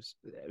of games,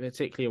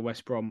 particularly at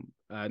West Brom.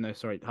 No,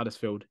 sorry,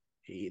 Huddersfield.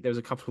 There was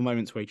a couple of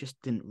moments where he just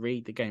didn't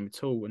read the game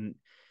at all, and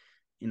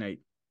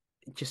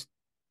just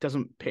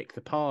doesn't pick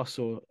the pass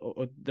or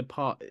the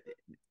part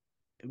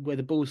where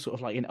the ball's sort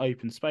of like in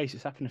open space.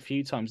 It's happened a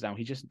few times now.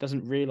 He just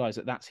doesn't realise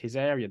that that's his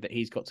area that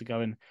he's got to go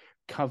and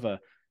cover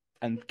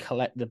and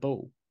collect the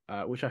ball,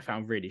 which I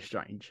found really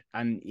strange.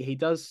 And he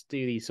does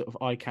do these sort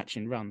of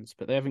eye-catching runs,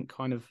 but they haven't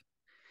kind of.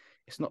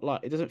 It's not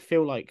like, it doesn't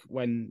feel like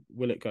when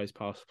Willett goes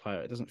past the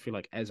player, it doesn't feel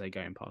like Eze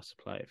going past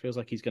the player. It feels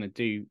like he's going to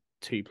do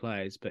two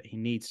players, but he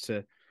needs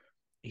to.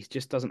 He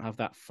just doesn't have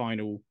that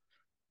final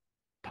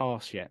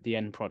pass yet. The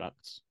end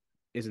product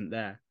isn't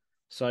there.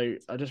 So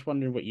I just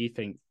wondering what you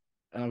think.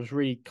 And I was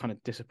really kind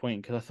of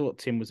disappointed because I thought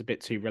Tim was a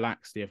bit too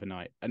relaxed the other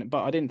night,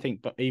 but I didn't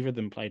think, but either of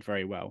them played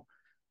very well,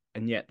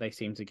 and yet they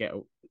seem to get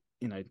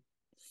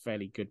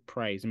fairly good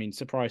praise. I mean,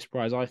 surprise,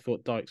 surprise, I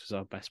thought Dykes was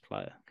our best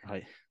player,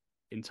 like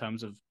in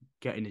terms of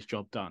getting his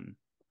job done.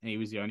 He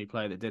was the only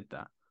player that did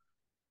that.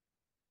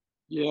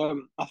 Yeah,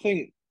 I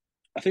think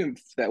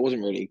that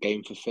wasn't really a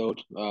game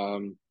fulfilled.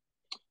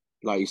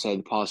 Like you say,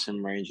 the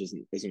passing range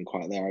isn't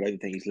quite there. I don't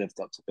think he's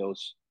lived up to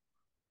Bill's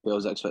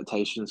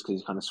expectations because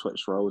he's kind of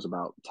switched roles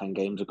about 10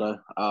 games ago.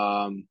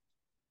 And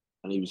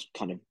he was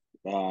kind of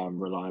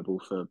reliable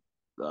for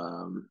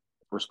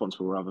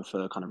responsible rather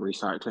for kind of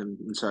recycling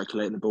and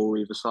circulating the ball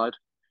either side.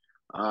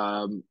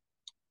 Um,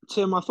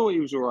 Tim, I thought he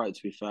was all right.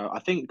 To be fair, I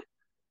think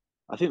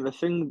the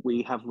thing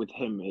we have with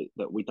him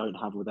that we don't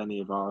have with any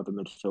of our other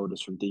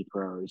midfielders from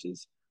deeper areas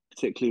is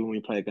particularly when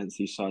we play against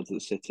these sides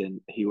that sit in,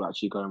 he will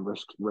actually go and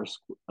risk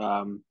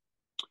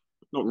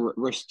not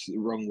risk's the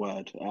wrong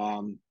word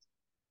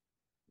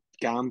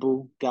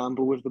gamble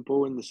with the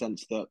ball in the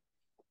sense that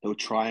he'll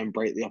try and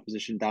break the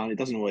opposition down. It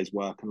doesn't always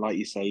work, and like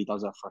you say, he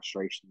does have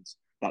frustrations.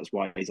 That's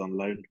why he's on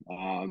loan.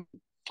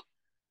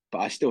 But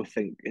I still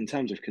think, in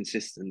terms of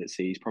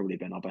consistency, he's probably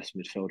been our best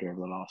midfielder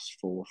over the last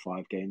 4 or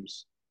 5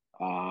 games.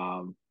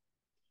 Um,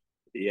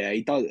 yeah,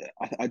 he does.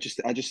 I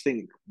just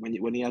think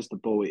when he has the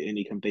ball and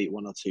he can beat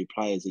 1 or 2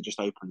 players, it just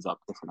opens up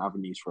different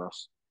avenues for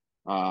us.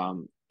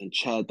 And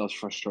Chair does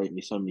frustrate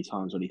me so many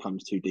times when he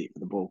comes too deep for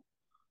the ball.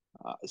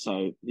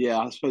 So yeah,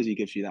 I suppose he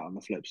gives you that on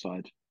the flip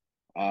side.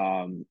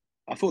 Um,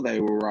 I thought they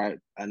were all right,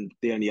 and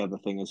the only other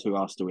thing is who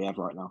else do we have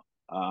right now?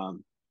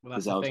 Well,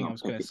 that's the Gazelle's thing I not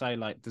was going to picking. say.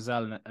 Like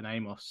Dazelle and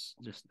Amos,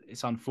 just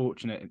it's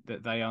unfortunate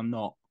that they are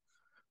not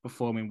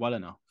performing well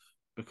enough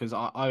because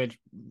I would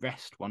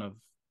rest one of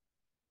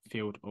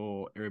Field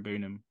or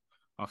Iribunum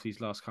after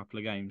these last couple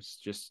of games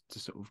just to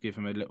sort of give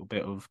them a little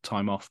bit of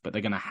time off. But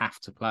they're going to have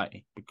to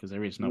play because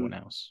there is no one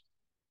Mm. else.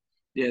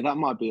 Yeah, that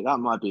might be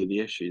the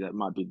issue. That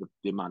might be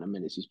the amount of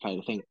minutes he's played.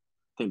 I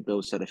think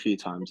Bill said a few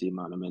times the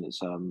amount of minutes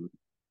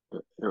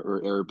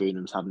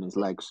Iribunum's having his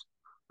legs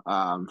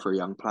for a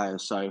young player.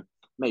 So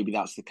maybe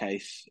that's the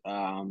case.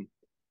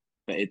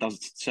 But it does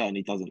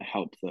certainly doesn't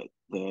help that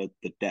the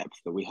depth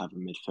that we have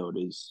in midfield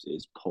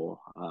is poor.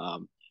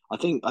 I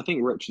think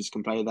Richards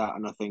can play that,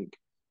 and I think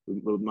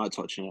we might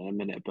touch on it in a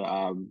minute. But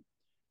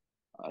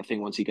I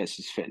think once he gets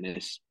his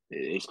fitness,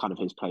 it's kind of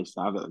his place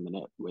to have at the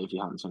minute with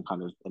Johansson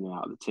kind of in and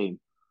out of the team.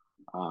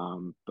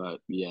 But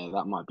yeah,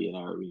 that might be an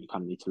area we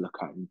kind of need to look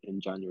at in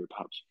January,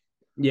 perhaps.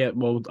 Yeah,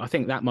 well, I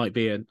think that might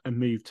be a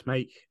move to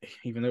make,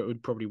 even though it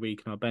would probably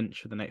weaken our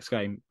bench for the next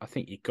game. I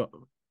think you've got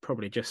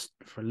probably just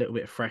for a little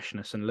bit of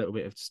freshness and a little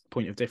bit of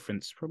point of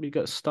difference, probably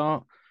got to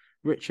start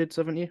Richards,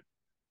 haven't you?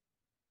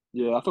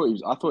 Yeah, I thought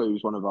he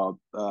was one of our.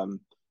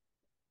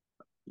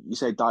 You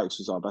say Dykes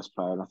was our best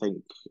player, and I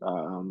think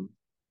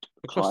Across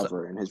the, Clive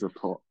wrote in his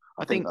report.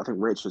 I I think think I think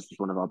Richards was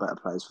one of our better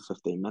players for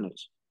 15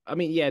 minutes. I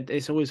mean, yeah,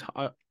 it's always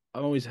I'm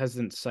always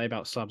hesitant to say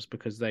about subs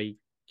because they,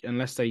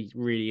 unless they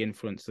really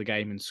influence the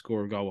game and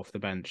score a goal off the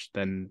bench,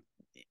 then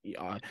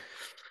I,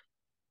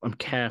 I'm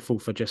careful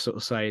for just sort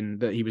of saying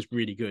that he was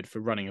really good for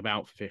running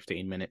about for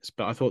 15 minutes.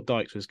 But I thought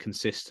Dykes was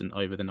consistent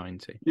over the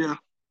 90. Yeah,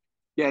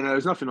 yeah. No,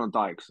 there's nothing on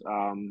Dykes.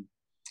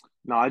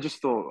 No, I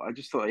just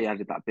thought he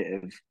added that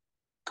bit of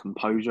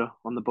composure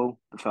on the ball.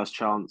 The first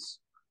chance,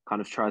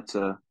 kind of tried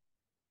to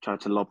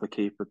lob the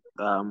keeper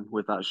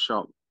with that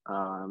shot.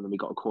 And we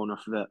got a corner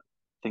for it.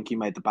 I think he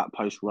made the back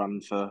post run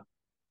for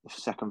the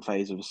second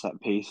phase of a set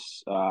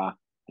piece.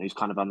 He was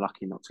kind of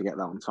unlucky not to get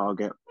that on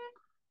target.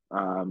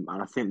 And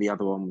I think the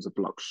other one was a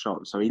blocked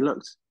shot. So he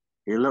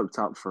looked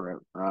up for it.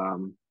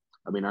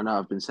 I mean, I know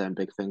I've been saying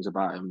big things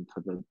about him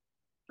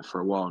for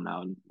a while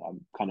now, and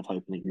I'm kind of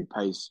hoping he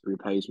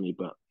repays me.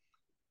 But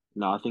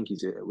no, I think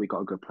we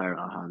got a good player in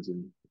our hands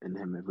in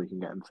him if we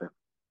can get him fit.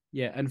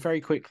 Yeah, and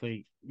very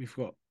quickly, we've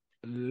got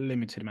a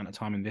limited amount of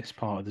time in this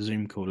part of the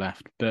Zoom call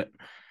left, but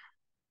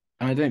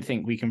I don't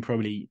think we can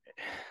probably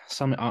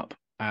sum it up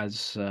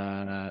as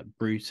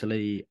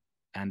brutally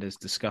and as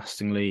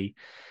disgustingly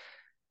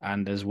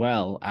and as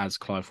well as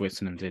Clive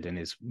Whittingham did in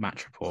his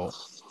match report.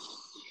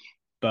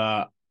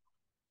 But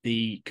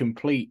the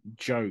complete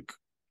joke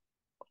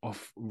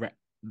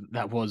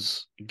that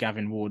was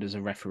Gavin Ward as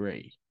a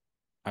referee.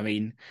 I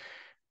mean,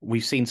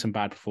 we've seen some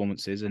bad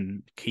performances,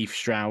 and Keith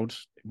Stroud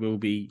will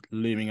be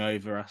looming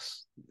over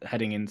us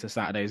heading into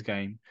Saturday's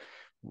game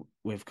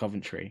with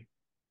Coventry.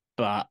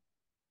 But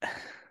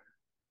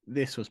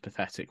this was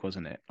pathetic,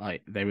 wasn't it?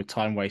 Like they were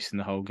time wasting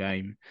the whole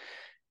game.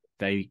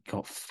 They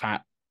got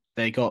fat.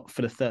 They got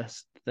for the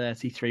first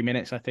 33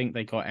 minutes, I think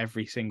they got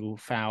every single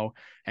foul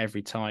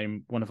every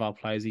time one of our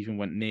players even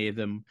went near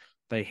them.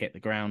 They hit the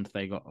ground.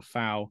 They got a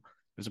foul.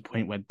 There was a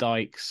point where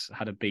Dykes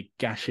had a big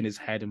gash in his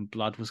head and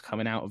blood was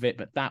coming out of it,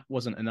 but that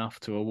wasn't enough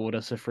to award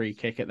us a free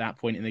kick at that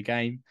point in the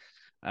game.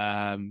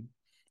 Um,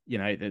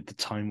 the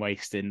time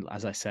wasting,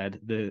 as I said,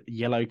 the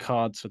yellow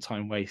cards for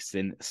time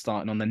wasting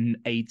starting on the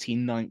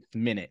 89th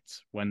minute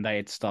when they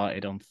had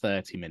started on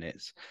 30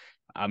 minutes.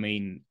 I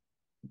mean,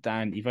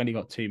 Dan, you've only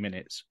got 2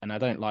 minutes, and I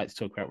don't like to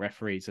talk about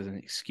referees as an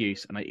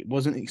excuse. And it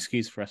wasn't an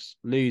excuse for us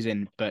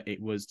losing, but it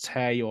was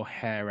tear your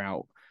hair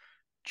out,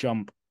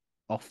 jump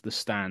off the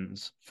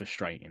stands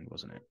frustrating,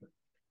 wasn't it?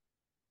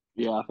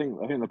 Yeah, I think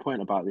the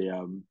point about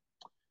the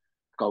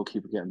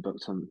goalkeeper getting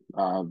booked on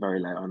very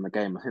late on in the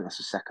game. I think that's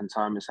the second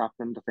time it's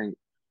happened. I think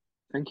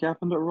it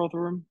happened at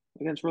Rotherham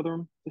against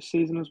Rotherham this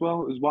season as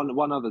well. It was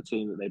one other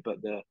team that they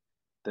booked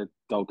the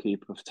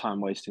goalkeeper for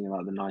time wasting in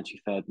like the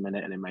 93rd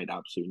minute, and it made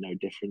absolutely no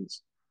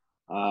difference.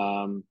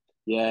 Um,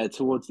 yeah,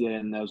 towards the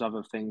end there was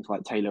other things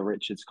like Taylor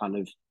Richards kind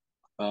of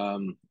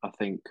I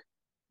think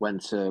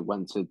went to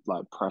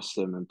like press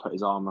him and put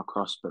his arm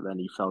across, but then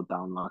he fell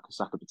down like a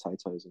sack of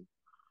potatoes and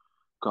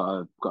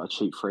got a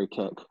cheap free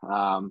kick.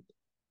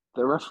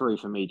 The referee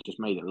for me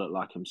just made it look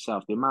like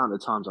himself. The amount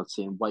of times I'd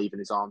see him waving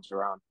his arms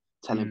around,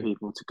 telling Mm.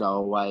 people to go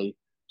away.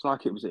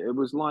 It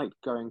was like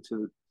going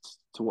to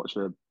watch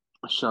a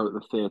show at the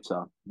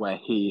theatre where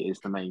he is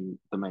the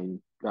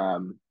main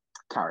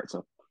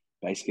character.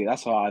 Basically,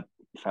 that's how I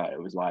felt.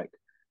 It was like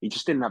he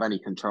just didn't have any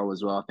control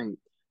as well.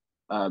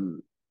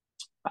 Um,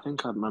 I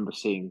remember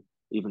seeing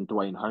even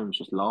Dwayne Holmes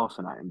just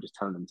laughing at him, just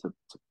telling him to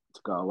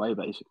go away.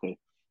 Basically,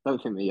 I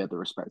don't think that he had the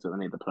respect of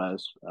any of the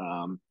players.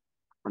 And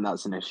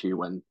that's an issue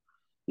when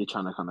you're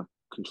trying to kind of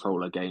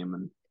control a game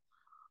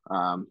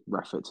and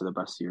ref it to the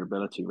best of your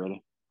ability,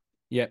 really.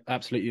 Yeah,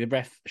 absolutely. The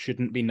ref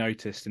shouldn't be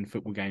noticed in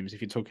football games.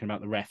 If you're talking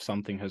about the ref,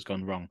 something has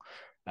gone wrong.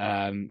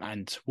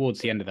 And towards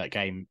the end of that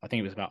game, I think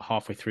it was about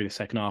halfway through the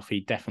second half,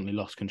 he definitely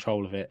lost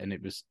control of it, and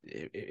it was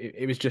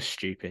just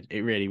stupid.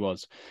 It really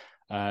was.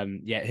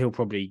 Yeah, he'll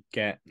probably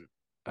get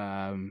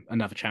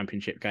another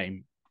championship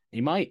game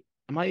He might.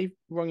 Am I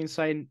wrong in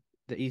saying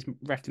that he's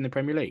refed in the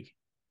Premier League?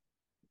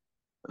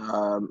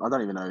 I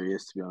don't even know who he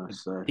is, to be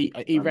honest. So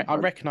I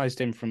recognised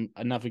him from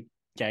another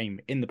game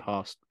in the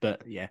past,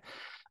 but yeah,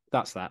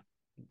 that's that.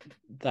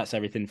 That's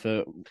everything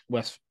for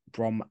West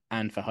Brom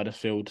and for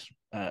Huddersfield.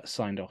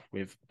 Signed off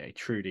with a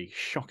truly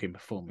shocking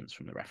performance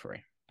from the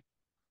referee.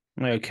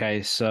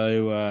 Okay,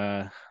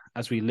 so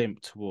as we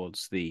limp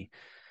towards the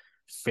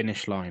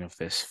finish line of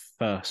this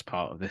first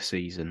part of the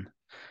season,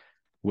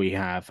 we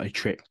have a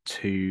trip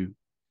to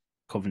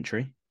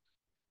Coventry,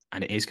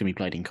 and it is going to be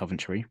played in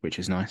Coventry, which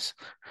is nice.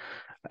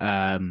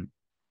 Um,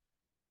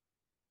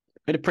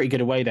 Been a pretty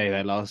good away day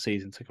there last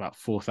season. Took about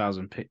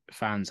 4,000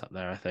 fans up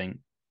there, I think,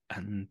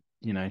 and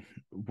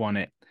won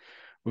it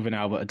with an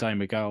Albert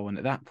Adoma goal. And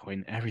at that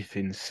point,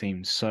 everything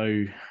seemed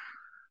so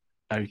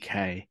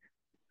okay.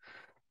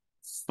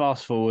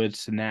 Fast forward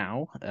to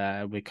now,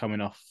 we're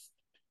coming off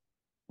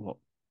what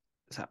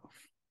is that?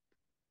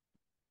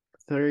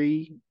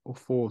 3 or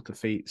 4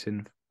 defeats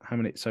in how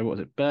many? So what was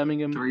it?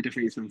 Birmingham, 3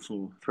 defeats and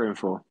four, 3 and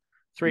 4.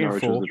 three and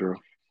Norwich was four, the draw.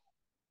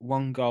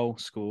 1 goal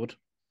scored.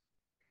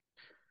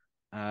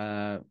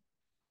 A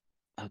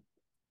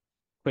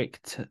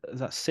is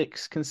that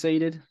 6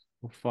 conceded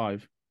or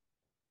 5?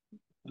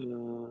 Uh,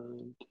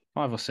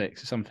 5 or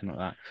 6, something like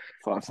that.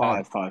 five, Uh,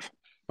 five, five.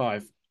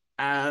 5.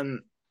 And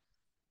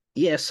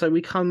yeah, so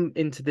we come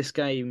into this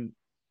game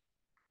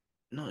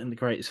not in the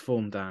greatest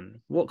form,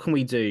 Dan. What can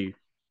we do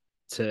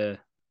to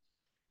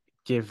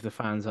give the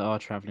fans that are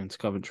travelling to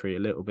Coventry a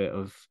little bit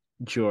of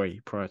joy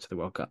prior to the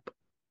World Cup?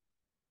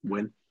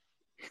 Win.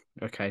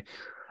 Okay.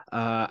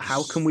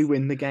 How can we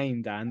win the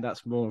game, Dan?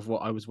 That's more of what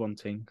I was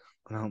wanting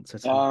an answer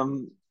to.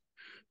 Um,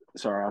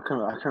 Sorry, I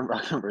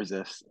can't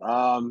resist.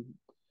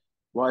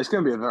 Well, it's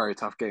going to be a very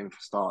tough game for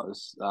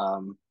starters.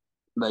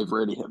 They've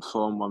really hit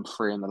form, won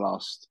three in the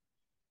last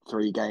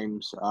 3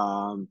 games.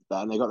 And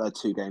they got their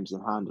 2 games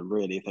in hand. And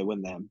really, if they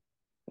win them,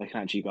 they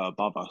can actually go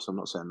above us. I'm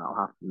not saying that'll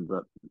happen,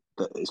 but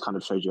it kind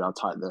of shows you how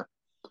tight the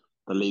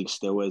league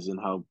still is and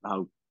how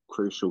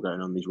crucial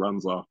going on these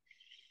runs are.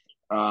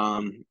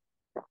 Um,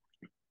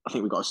 I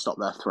think we've got to stop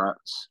their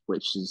threats,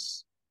 which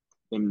is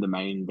in the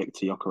main.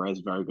 Victor Gyökeres is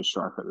a very good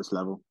striker at this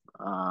level.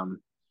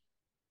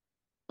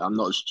 I'm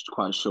not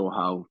quite sure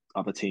how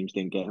other teams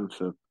didn't get him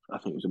for, I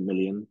think it was 1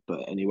 million,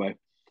 but anyway,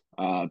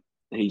 uh,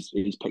 he's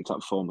picked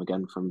up form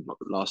again from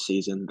last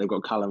season. They've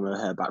got Callum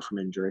O'Hare back from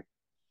injury,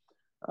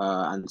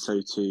 and so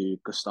too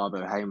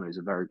Gustavo Hamer is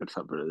a very good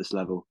footballer at this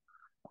level,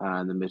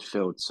 in the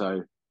midfield.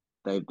 So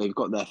they've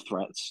got their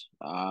threats,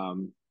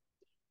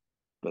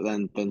 but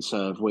then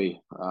so have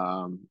we.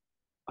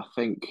 I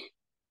think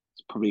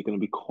it's probably going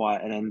to be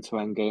quite an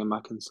end-to-end game. I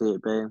can see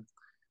it being.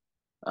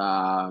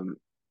 Um,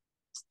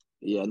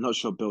 yeah, not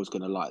sure Bill's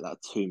going to like that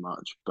too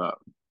much, but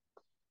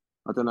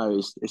I don't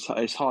know.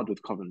 It's hard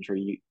with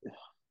Coventry.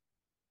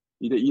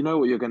 You know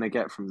what you're going to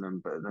get from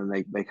them, but then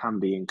they can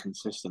be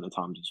inconsistent at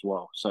times as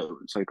well. So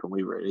can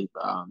we really.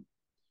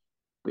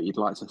 But you'd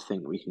like to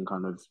think we can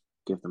kind of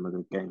give them a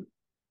good game.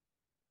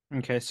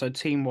 Okay, so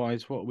team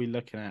wise, what are we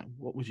looking at?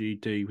 What would you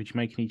do? Would you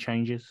make any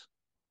changes?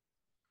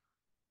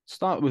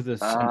 Start with the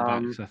centre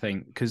Um, backs, I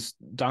think, because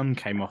Dunn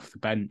came off the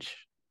bench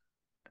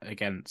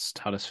against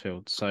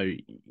Huddersfield. So,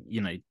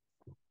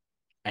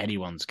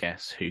 anyone's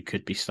guess who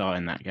could be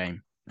starting that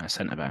game at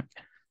centre back.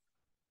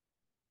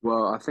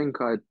 well, I think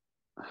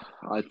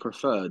I'd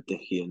prefer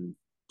Dickey and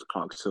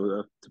Clark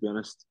Silva, to be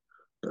honest.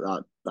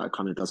 But that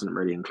kind of doesn't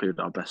really include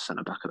our best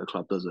centre back at the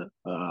club, does it?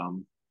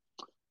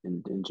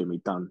 In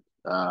Jimmy Dunn,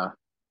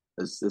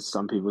 as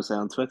some people say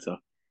on Twitter.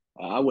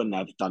 I wouldn't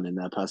have Dunn in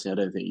there personally.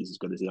 I don't think he's as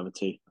good as the other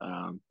two.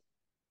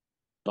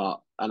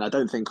 And I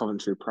don't think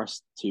Coventry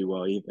pressed too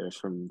well either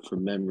from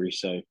memory.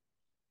 So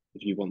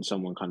if you want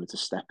someone kind of to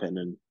step in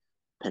and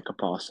pick a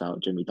pass out,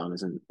 Jimmy Dunn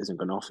isn't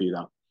going to offer you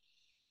that.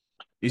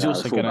 He's The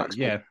also gonna, fullbacks pick.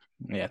 yeah,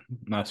 yeah.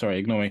 No, sorry,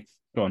 ignore me.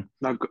 Go on.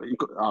 No,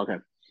 okay.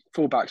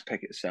 Fullbacks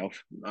pick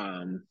itself.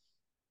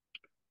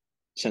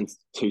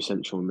 Two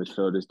central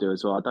midfielders do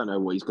as well. I don't know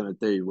what he's going to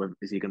do. Whether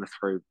is he going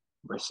to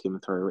risk him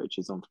and throw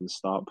Richards on from the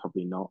start?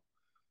 Probably not.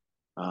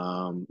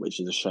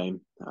 Which is a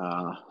shame.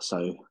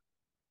 So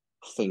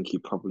I think he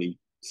probably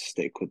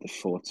stick with the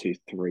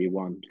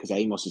 4-2-3-1 because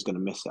Amos is going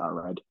to miss it. I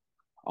read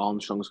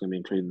Armstrong's going to be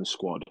included in the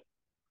squad,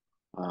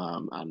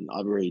 and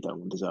I really don't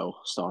want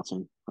Dazelle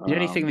starting. The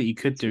only thing that you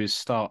could do is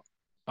start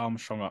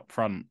Armstrong up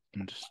front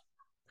and just,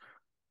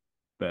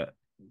 but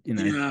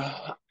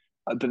Yeah,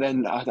 but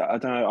then I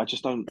don't know. I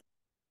just don't.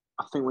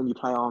 I think when you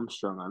play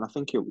Armstrong, and I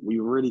think we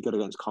were really good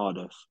against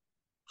Cardiff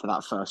for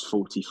that first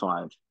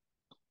 45.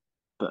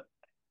 But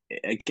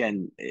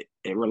again,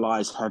 it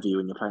relies heavy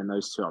when you're playing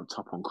those two up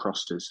top on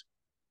crosses.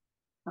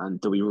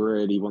 And do we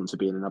really want to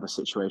be in another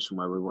situation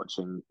where we're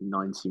watching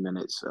 90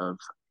 minutes of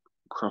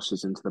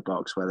crosses into the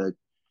box where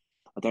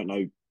I don't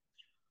know.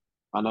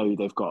 I know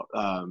they've got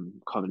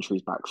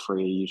Coventry's back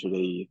three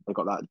usually. They've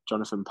got that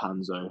Jonathan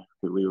Panzo,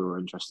 who we were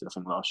interested, I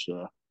think, last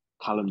year.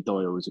 Callum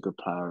Doyle was a good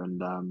player,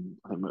 and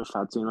I think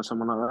Mufadzine or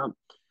someone like that.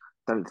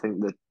 Don't think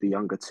that the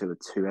younger two are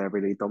too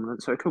aerially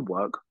dominant, so it could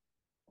work.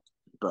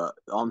 but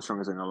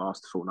Armstrong isn't going to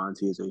last the full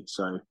 90, is he?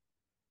 So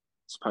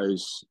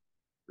suppose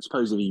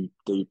suppose if you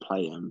do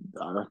play him,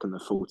 I reckon the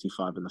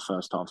 45 in the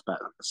first half's better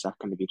than the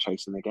second if you're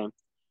chasing the game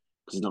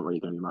because there's not really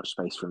going to be much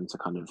space for him to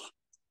kind of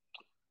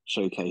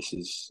showcase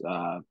his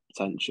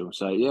potential.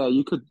 So yeah,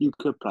 you could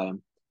play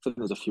him. I think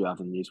there's a few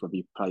avenues whether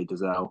you play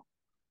Dazelle,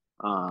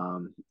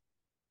 um,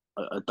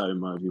 a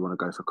Doma if you want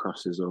to go for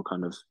crosses or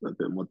kind of a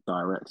bit more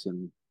direct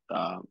and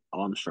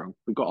Armstrong.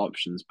 We've got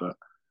options, but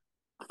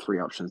three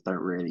options don't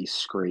really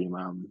scream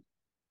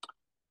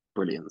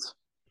brilliance.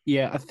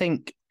 Yeah, I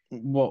think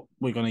what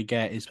we're going to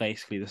get is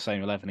basically the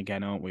same 11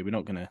 again, aren't we? We're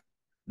not going to.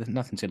 There's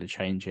nothing's going to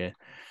change here.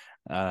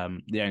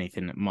 The only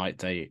thing that might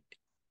do,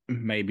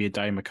 maybe a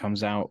Doma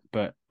comes out,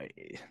 but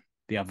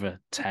the other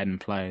 10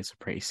 players are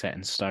pretty set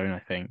in stone, I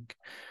think.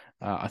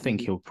 I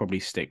think he'll probably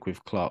stick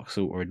with Clark,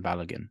 Salter, and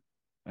Balogun.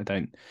 I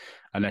don't,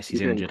 unless You he's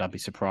think? injured, I'd be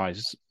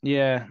surprised.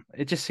 Yeah,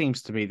 it just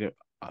seems to be that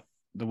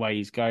the way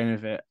he's going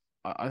with it.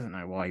 I don't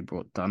know why he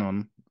brought Dunn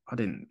on. I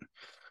didn't.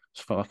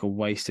 Just felt like a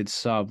wasted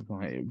sub.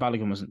 Like,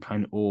 Balogun wasn't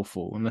playing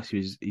awful unless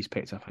he's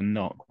picked up a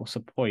knock. What's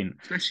the point?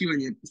 Especially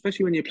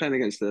when you're playing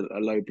against a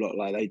low block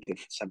like they did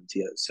for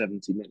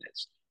 70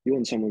 minutes. You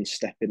want someone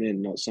stepping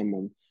in, not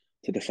someone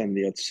to defend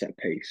the odd set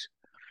piece.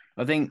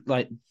 I think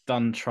like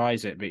Dunn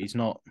tries it, but he's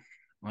not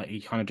like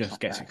he kind of It's just not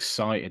gets bad.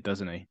 excited,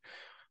 doesn't he?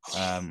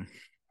 Um,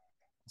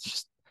 it's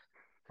just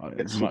I'd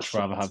Gets much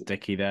rather have excited.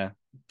 Dicky there,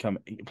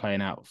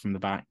 playing out from the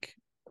back.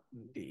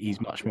 He's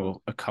Oh much god.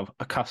 more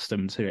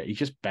accustomed to it. He's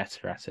just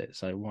better at it,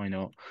 so why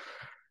not?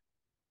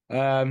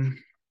 Um,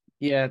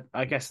 yeah,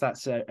 I guess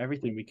that's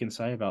everything we can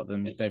say about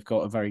them. They've got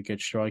a very good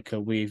striker.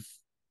 We're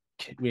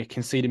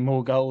conceding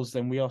more goals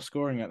than we are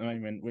scoring at the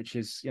moment, which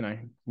is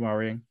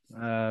worrying.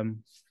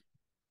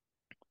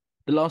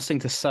 The last thing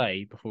to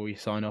say before we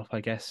sign off,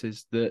 I guess,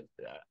 is that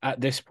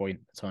at this point,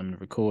 the time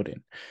of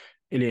recording,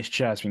 Ilyas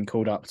Chair has been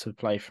called up to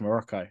play for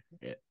Morocco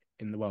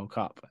in the World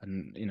Cup,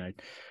 and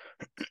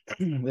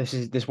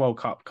this World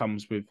Cup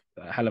comes with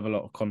a hell of a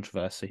lot of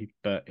controversy,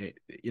 but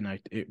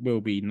it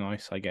will be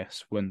nice, I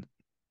guess, when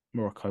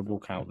Morocco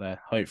walk out there.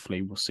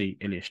 Hopefully, we'll see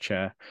Ilyas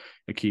Chair,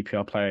 a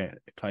QPR player,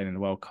 playing in the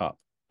World Cup.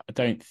 I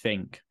don't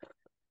think.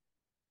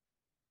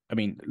 I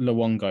mean,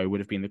 Luongo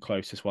would have been the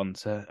closest one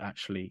to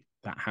actually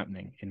that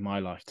happening in my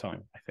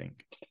lifetime, I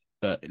think.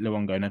 But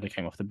Luongo never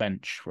came off the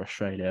bench for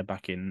Australia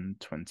back in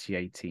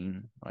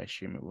 2018, I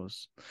assume it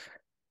was,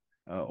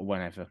 or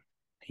whenever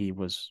he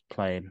was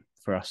playing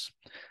for us.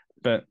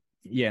 But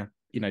yeah,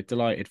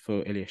 delighted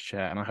for Ilyas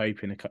Chair, and I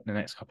hope in the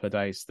next couple of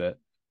days that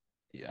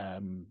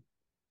um,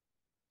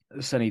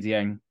 Sonny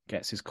Dieng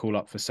gets his call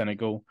up for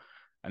Senegal,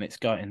 and it's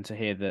gutting to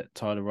hear that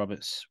Tyler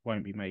Roberts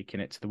won't be making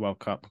it to the World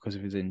Cup because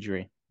of his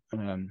injury.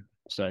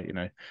 So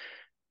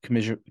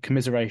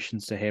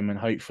commiserations to him, and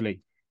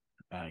hopefully,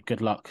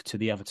 good luck to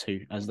the other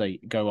two as they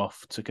go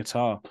off to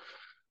Qatar.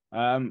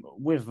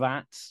 With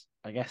that,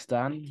 I guess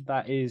Dan,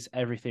 that is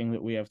everything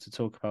that we have to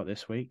talk about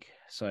this week.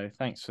 So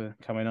thanks for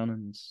coming on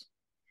and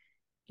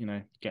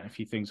getting a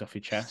few things off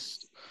your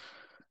chest.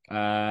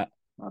 Uh,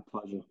 My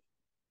pleasure.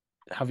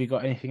 have you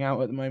got anything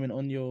out at the moment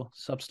on your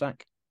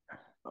Substack?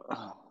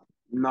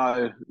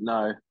 No,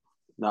 no,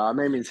 no. I'm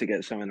aiming to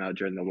get something out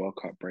during the World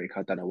Cup break.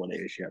 I don't know what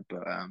it is yet,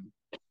 but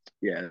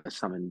yeah,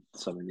 something.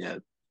 Yeah,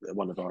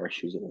 one of our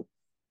issues at the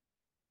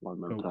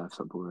moment Cool. playing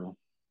football.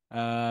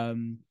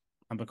 Really.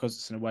 And because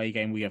it's an away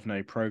game, we have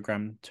no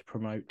program to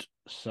promote.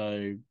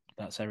 So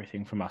that's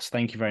everything from us.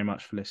 Thank you very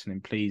much for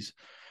listening. Please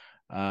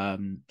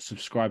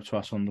subscribe to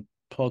us on the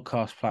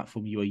podcast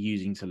platform you are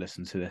using to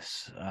listen to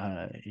this.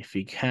 If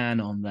you can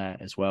on there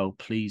as well,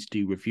 please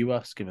do review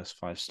us, give us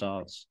 5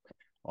 stars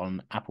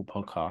on Apple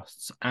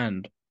Podcasts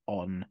and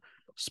on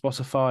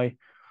Spotify.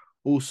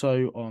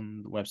 Also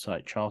on the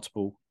website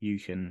Chartable, you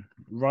can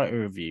write a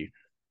review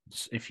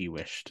if you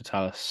wish to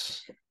tell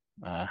us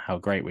how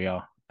great we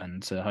are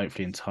and to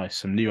hopefully entice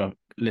some new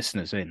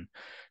listeners in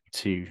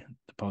to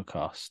the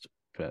podcast.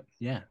 But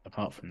yeah,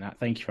 apart from that,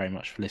 thank you very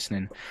much for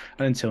listening.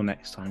 And until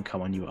next time,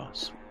 come on, you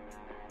arse.